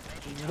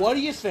the way? What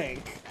do you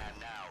think?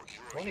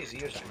 What he's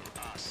using.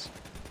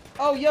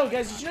 Oh, yo,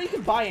 guys, did you know you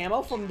can buy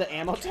ammo from the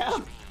ammo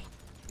tab?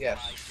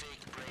 Yes.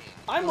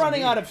 I'm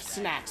running out of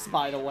snacks,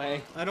 by the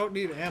way. I don't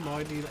need ammo,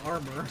 I need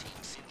armor.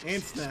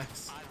 And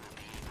snacks.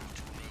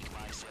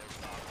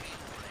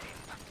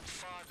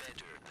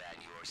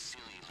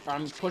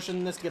 I'm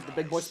pushing this to get the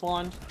big boy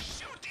spawned.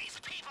 Shoot these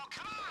people,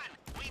 come on!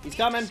 We He's need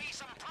coming. to see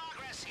some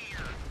progress here.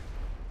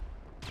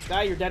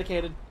 Guy, you're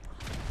dedicated.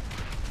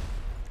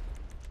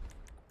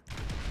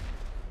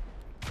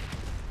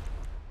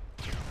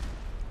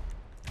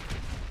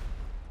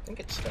 I think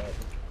it's dead.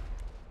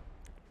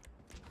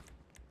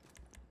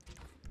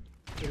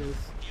 It is.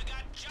 You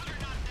got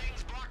juggernaut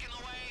things blocking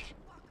the way.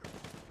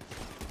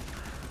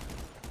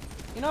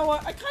 You know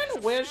what? I kind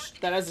of wish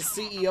that as a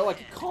CEO I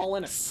could call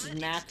in a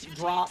snack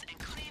drop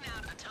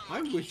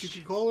I wish you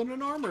could call in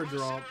an armor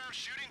drop.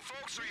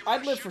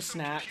 I'd live for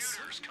snacks.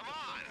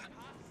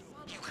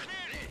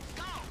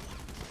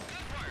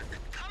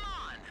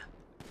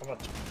 How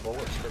about some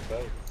bullets for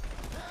both?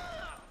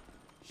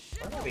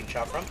 I'm not being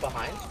shot from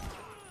behind.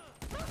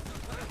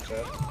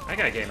 So, I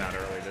got game out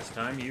early this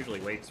time. He usually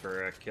waits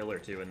for a kill or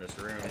two in this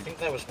room. I think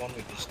that was one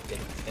we just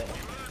didn't kill.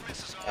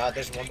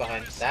 There's one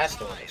behind. That's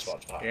the one that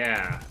spawns behind.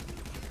 Yeah.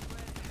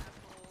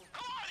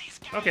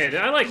 Okay,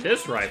 I like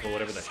this rifle,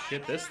 whatever the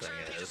shit this thing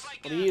is.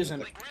 What are you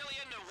using?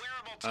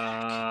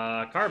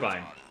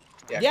 Carbine.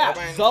 Yeah,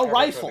 Carbine's the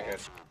rifle. really good.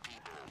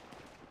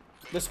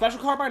 The special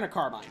carbine or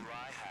carbine?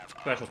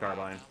 Special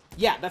carbine.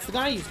 Yeah, that's the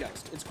gun I use,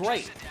 guys. It's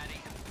great.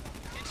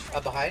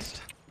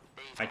 Behind.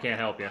 I can't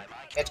help you.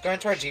 It's going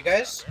towards you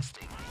guys.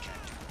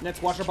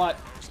 Let's watch your butt.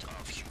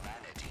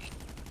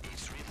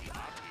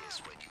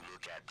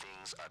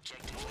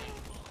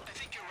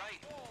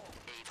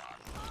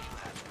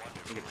 I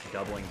think it's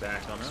doubling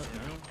back on us,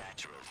 no?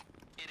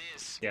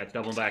 Yeah, it's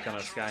doubling back on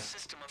us, guy.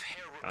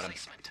 Got him.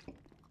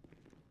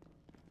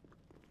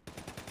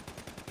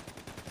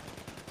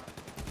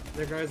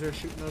 Their guys are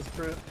shooting us,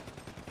 crit.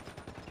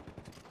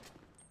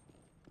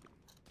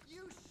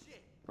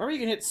 Remember, you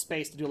can hit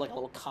space to do like a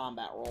little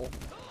combat roll.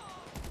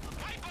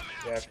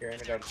 Yeah, if you're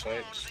aiming down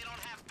sights.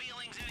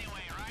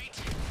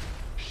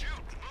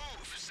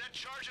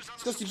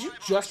 So, did you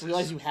just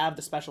realize you have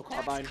the special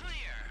carbine?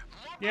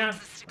 Yeah,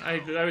 I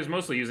was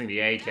mostly using the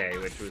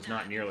AK, which was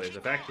not nearly as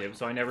effective,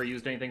 so I never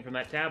used anything from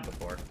that tab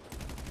before.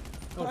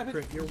 Oh, I've been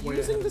crit, you're way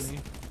using ahead this- of me.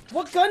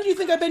 What gun do you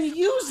think I've been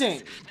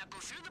using?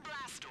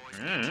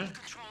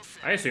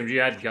 I assumed you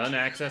had gun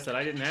access that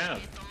I didn't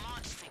have.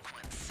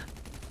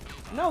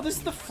 No, this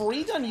is the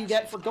free gun you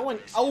get for going.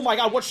 Oh my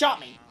god, what shot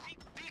me?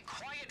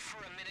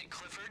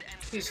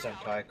 Please don't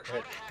die,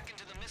 crit.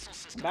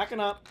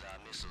 Backing up.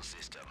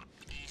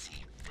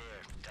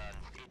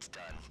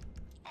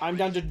 I'm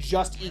down to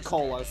just E.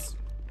 colas.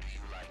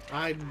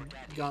 I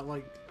got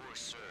like.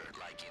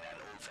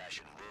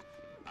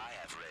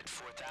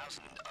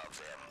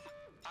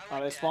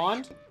 Are they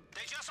spawned?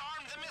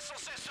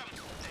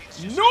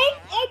 Nope!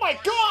 Oh my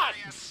god!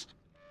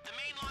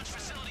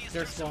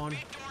 They're spawned.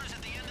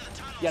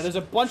 Yeah, there's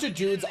a bunch of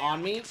dudes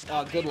on me.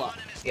 Good luck.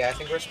 Yeah, I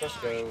think we're supposed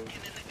to go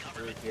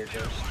through here,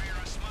 Ghost.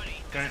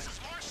 Okay.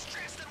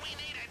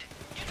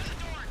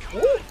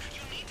 Woo!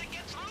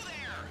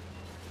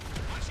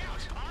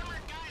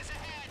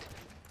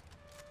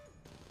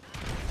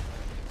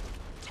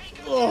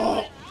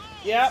 Ugh.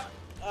 Yep.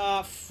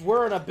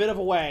 We're in a bit of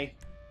a way.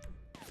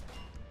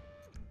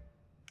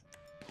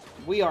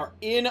 We are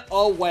in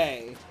a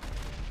way.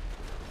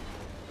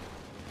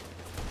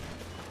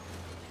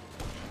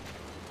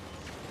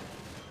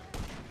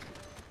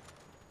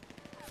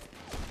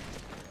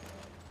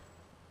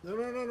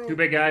 No. Two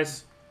big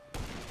guys.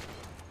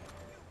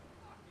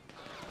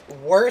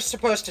 We're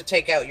supposed to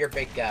take out your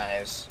big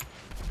guys.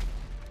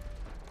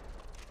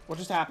 What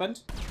just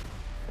happened?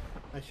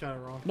 I shot it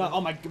wrong. No,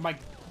 oh my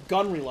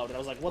gun reloaded. I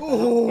was like, what the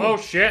hell? Oh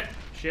shit!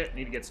 Shit,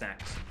 need to get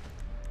snacks.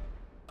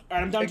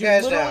 Alright, I'm down Big to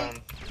guy's literally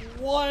down.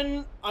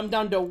 one. I'm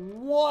down to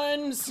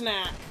one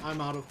snack.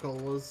 I'm out of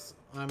colas.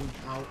 I'm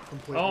out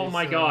completely. Oh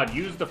my so- god,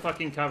 use the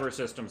fucking cover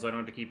system so I don't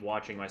have to keep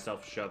watching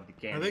myself shove the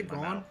candy Are they in my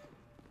gone? mouth.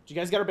 Did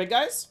you guys get our big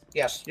guys?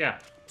 Yes. Yeah.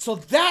 So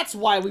that's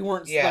why we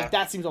weren't. Yeah. Like,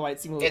 that seems why it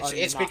seemed.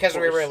 It's not because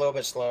we were a forced. little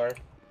bit slower.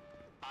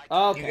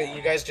 Okay.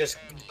 You guys just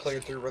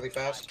cleared through really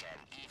fast.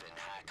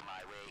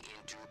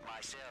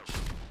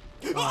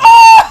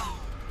 Ah!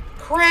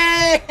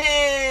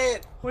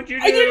 Crit! What'd you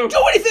do? I didn't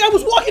do anything. I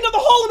was walking down the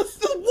hall and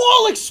the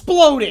wall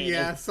exploded.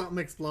 Yeah, something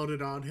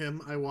exploded on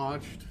him. I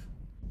watched.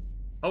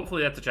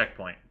 Hopefully that's a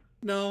checkpoint.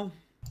 No.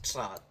 It's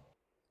not.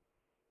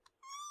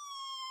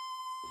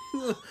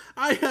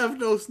 I have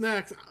no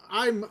snacks.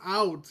 I'm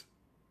out.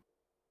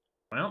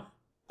 Well,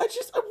 I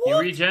you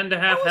walked. regen to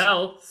half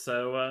health,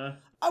 so,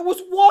 I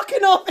was walking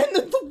up and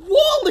then the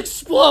wall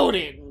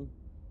exploded.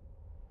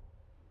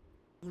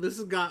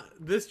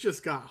 This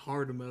just got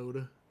hard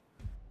mode.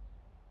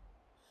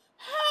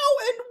 How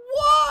and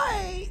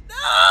why?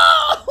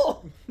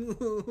 No!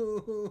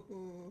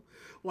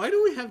 Why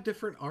do we have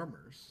different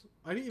armors?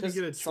 I didn't even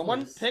get a choice.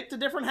 Someone picked a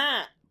different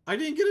hat. I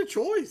didn't get a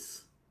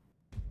choice.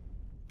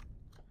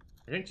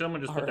 I think someone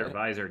just put their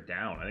Alright. visor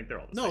down. I think they're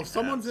all the same. No,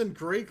 someone's hats. in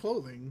gray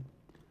clothing.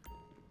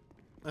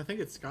 I think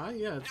it's Sky?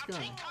 Yeah, it's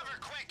Sky.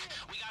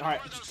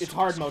 Alright, it's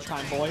hard mode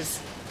time,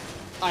 boys.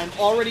 I'm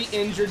already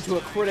injured to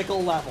a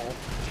critical level.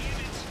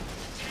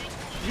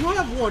 You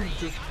have one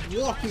just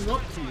walking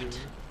up to you.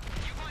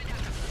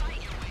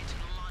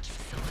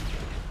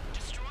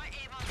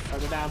 Alright,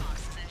 they're down.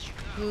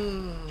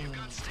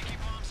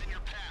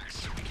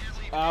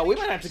 We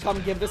might have to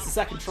come give this a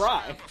second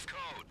try.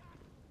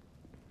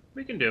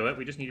 We can do it.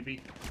 We just need to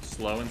be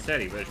slow and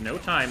steady. But there's no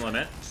time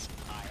limit.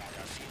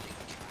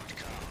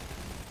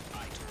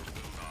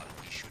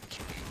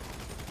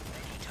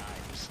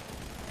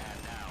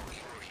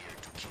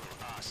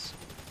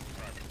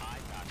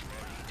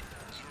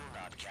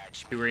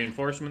 Two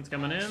reinforcements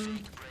coming in.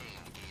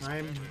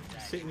 I'm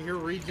sitting here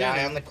regenning.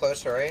 Guy on the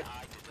close right.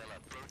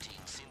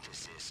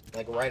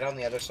 Like right on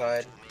the other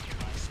side.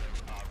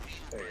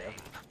 There you go.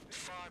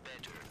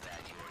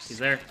 He's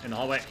there, in the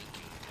hallway.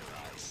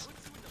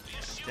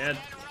 Dead.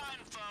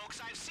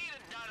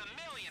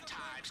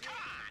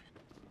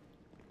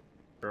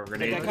 Throw a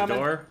grenade at the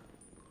door.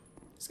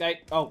 This guy,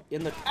 oh,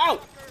 in the, ow!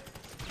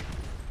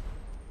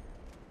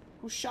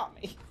 Who shot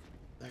me?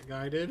 That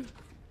guy did.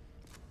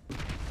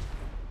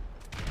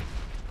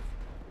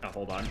 Oh,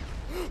 hold on.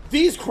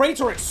 These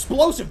crates are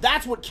explosive,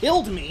 that's what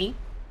killed me!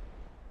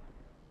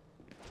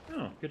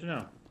 Oh, good to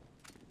know.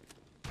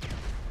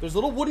 There's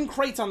little wooden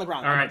crates on the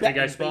ground. Alright, big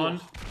guy spawned.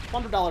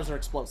 $100 are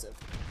explosive.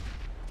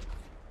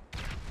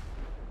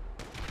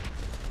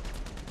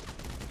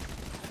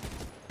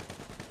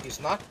 He's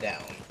knocked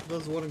down.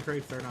 Those wooden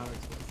crates are not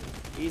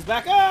explosive. He's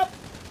back up!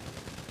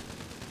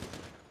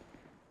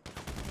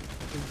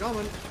 He's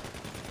coming.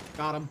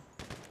 Got him.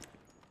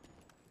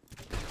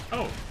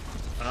 Oh.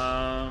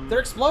 They're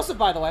explosive,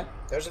 by the way.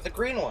 Those are the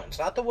green ones,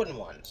 not the wooden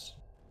ones.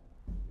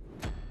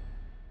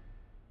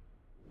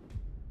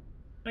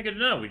 Not good to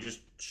know. We just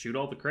shoot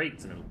all the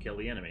crates and it'll kill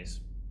the enemies.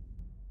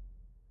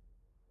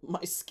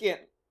 My skin.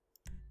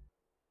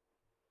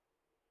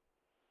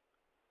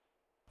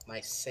 My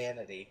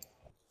sanity.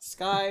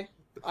 Sky,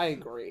 I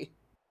agree.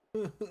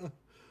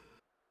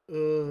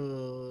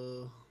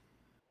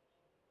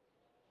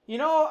 You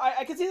know,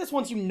 I can see this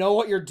once you know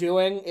what you're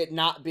doing, it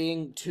not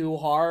being too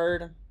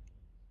hard.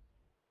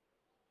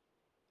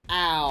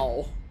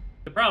 Ow.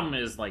 The problem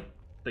is, like,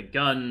 the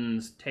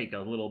guns take a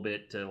little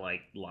bit to,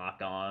 like, lock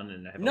on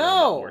and have a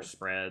little bit more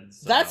spread.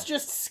 So. That's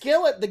just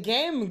skill at the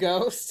game,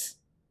 Ghost.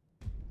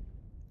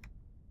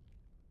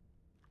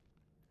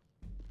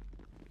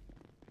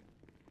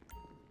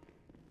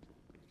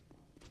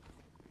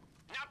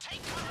 Now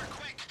take cover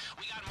quick.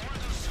 We got more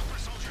of those super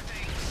soldier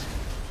things.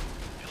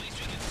 At least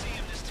we can see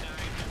him this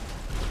time.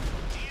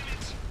 Damn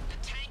it. The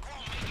tank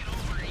won't make it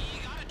over. You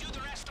gotta do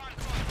the rest on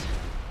foot.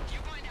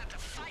 You're going to have to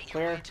fight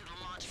your way to the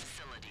launch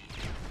facility.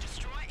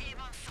 Destroy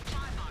Avon's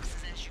supply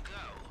boxes as you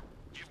go.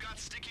 You've got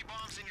sticky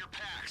bombs in your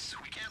packs.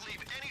 We can't leave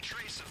any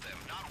trace of them.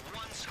 Not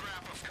one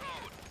scrap of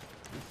code.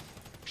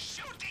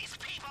 Shoot these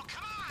people!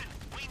 Come on!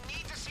 We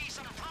need to see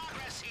some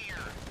progress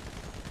here.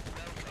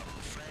 Welcome,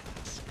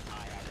 friends.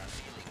 I had a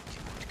feeling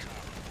you would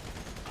come.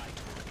 I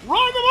told you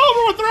Run them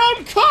over with their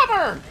own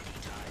cover!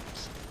 many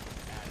times.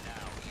 And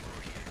now you're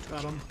here to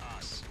Got him. kill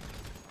us.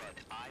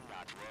 But I'm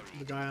not worried.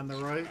 The guy on the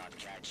right. Not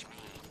catch me.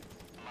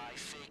 My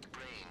fake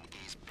brain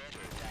is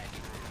better than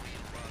your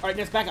real one. Alright,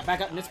 Nitz, back up,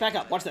 back up, Nitz, back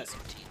up. Watch this.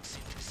 Protein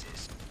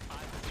synthesis.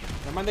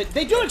 Never mind,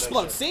 they do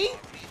explode, see?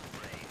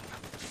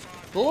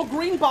 The little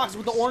green boxes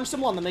with the orange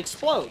symbol on them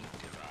explode.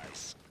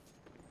 Device.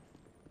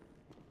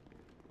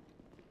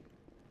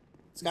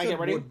 This guy, get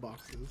ready. Wood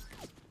boxes.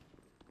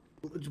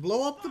 Did you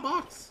blow up the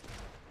box?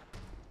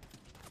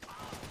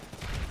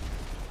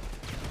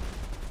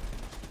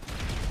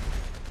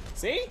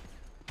 See?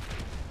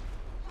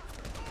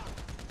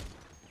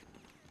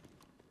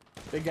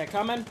 Big guy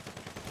coming.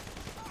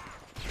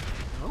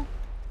 No.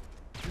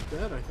 He's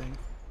dead, I think.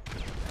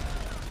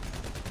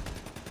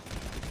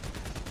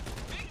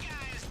 Big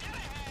guys, dead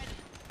ahead.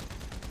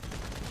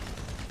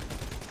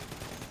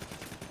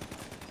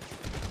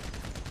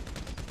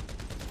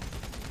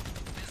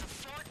 There's a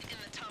fork in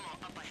the tunnel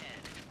up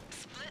ahead.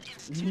 Split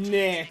into two and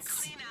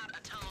Nitz. clean out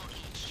a tunnel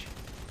each.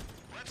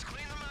 Let's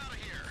clean them out of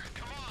here.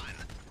 Come on.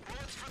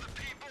 Bullets for the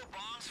people,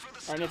 bombs for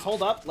the Alright, Nitz,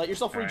 hold up. Let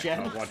yourself Alright, regen.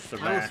 I'll watch the I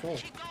was back. full.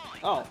 Keep going.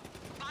 Oh.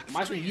 Box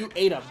Reminds me, clear. you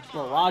ate a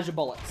barrage of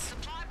bullets.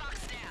 Supply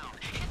box down.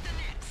 Hit the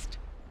next.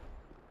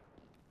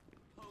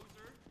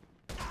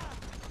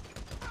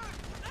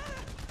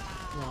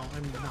 Well,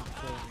 I'm not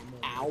full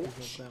anymore because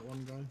Ouch. of that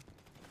one guy.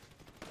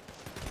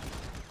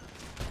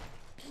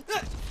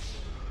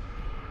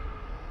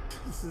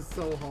 This is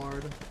so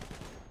hard.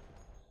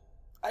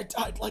 I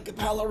died like a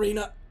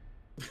ballerina.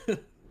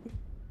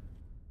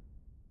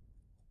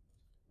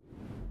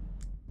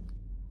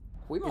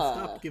 We It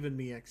stopped giving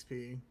me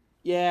XP.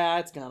 Yeah,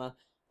 it's gonna.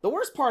 The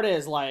worst part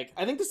is, like,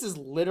 I think this is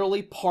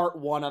literally part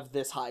one of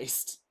this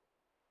heist.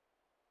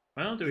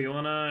 Well, do we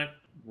want to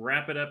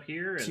wrap it up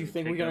here and Do you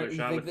think take we're gonna- another you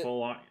shot think with that-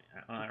 full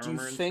armor Do you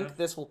and think stuff?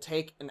 this will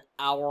take an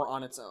hour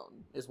on its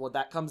own? Is what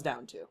that comes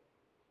down to.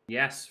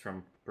 Yes,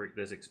 from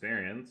this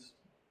experience.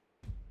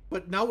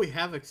 But now we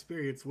have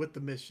experience with the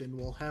mission.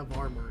 We'll have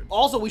armor.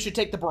 Also, we should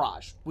take the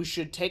barrage. We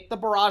should take the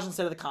barrage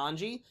instead of the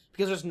kanji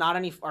because there's not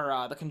any,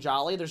 or the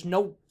kanjali. There's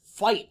no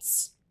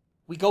fights.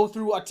 We go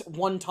through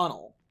one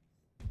tunnel.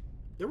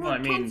 There were Well, I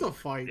mean, tons of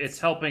fights. it's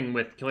helping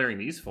with clearing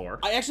these four.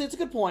 Actually, it's a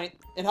good point.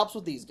 It helps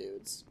with these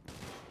dudes.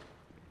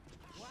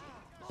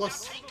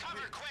 Plus, Take cover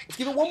quick. Let's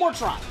give it one more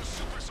try. Those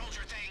super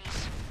soldier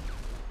things.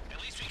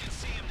 At least we can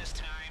see him this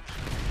time.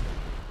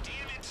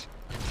 Damn it.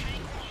 The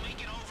tank won't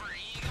make it over.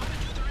 You gotta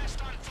do the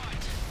rest on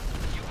foot.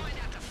 You're going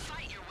to have to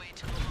fight your way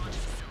to the launch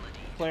facility.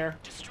 Clear.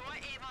 Destroy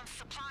Avon's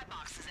supply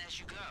boxes as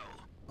you go.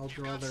 I'll You've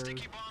draw got their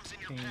sticky bombs in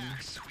your pain.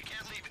 packs. We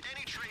can't leave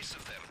any trace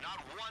of them. Not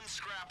one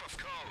scrap of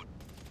code.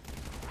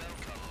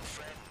 Welcome,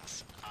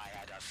 friends. I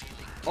had a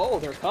feeling Oh,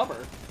 they're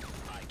covered.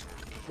 I told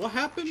you What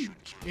happened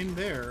in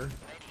there?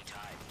 many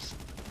times.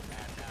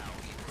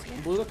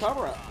 Blew the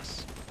cover up.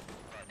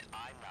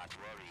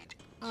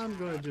 I'm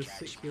gonna just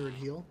sit here and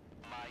heal.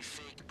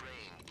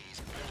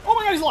 Oh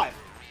my god, he's alive!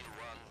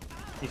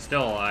 He's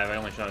still alive. I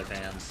only shot his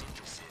hands.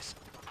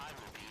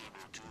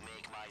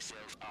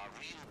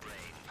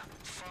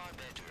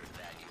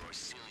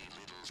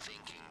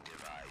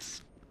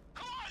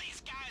 Who are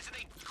these guys? Are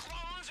they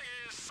clones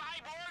or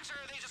cyborgs,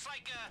 or are they just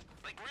like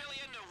really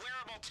into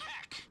wearable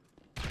tech?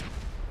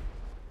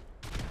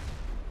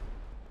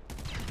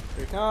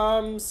 Here he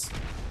comes.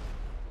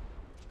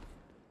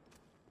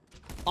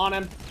 On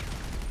him.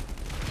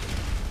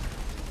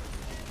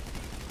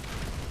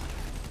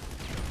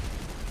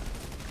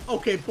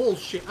 Okay,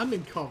 bullshit. I'm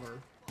in cover.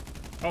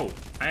 Oh,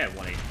 I have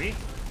 1 HP.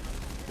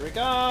 Here he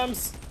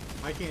comes.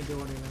 I can't do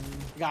anything.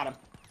 Got him.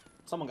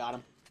 Someone got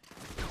him.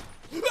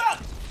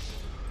 Ah!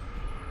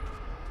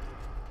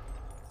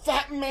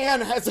 That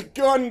man has a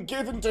gun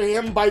given to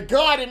him by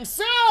God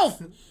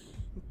himself!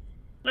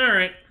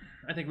 Alright.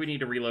 I think we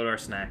need to reload our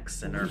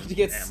snacks and our to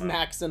get ammo.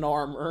 snacks and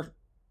armor.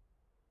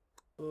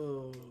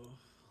 Oh.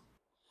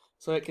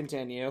 So it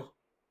continue.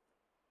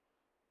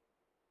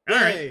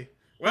 Alright. Hey,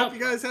 Well, hope you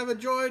guys have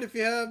enjoyed. If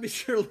you have, be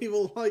sure to leave a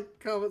like,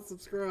 comment,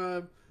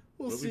 subscribe.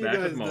 We'll We'll be see you back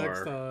guys with more.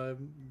 next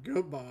time.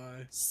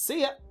 Goodbye.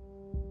 See ya!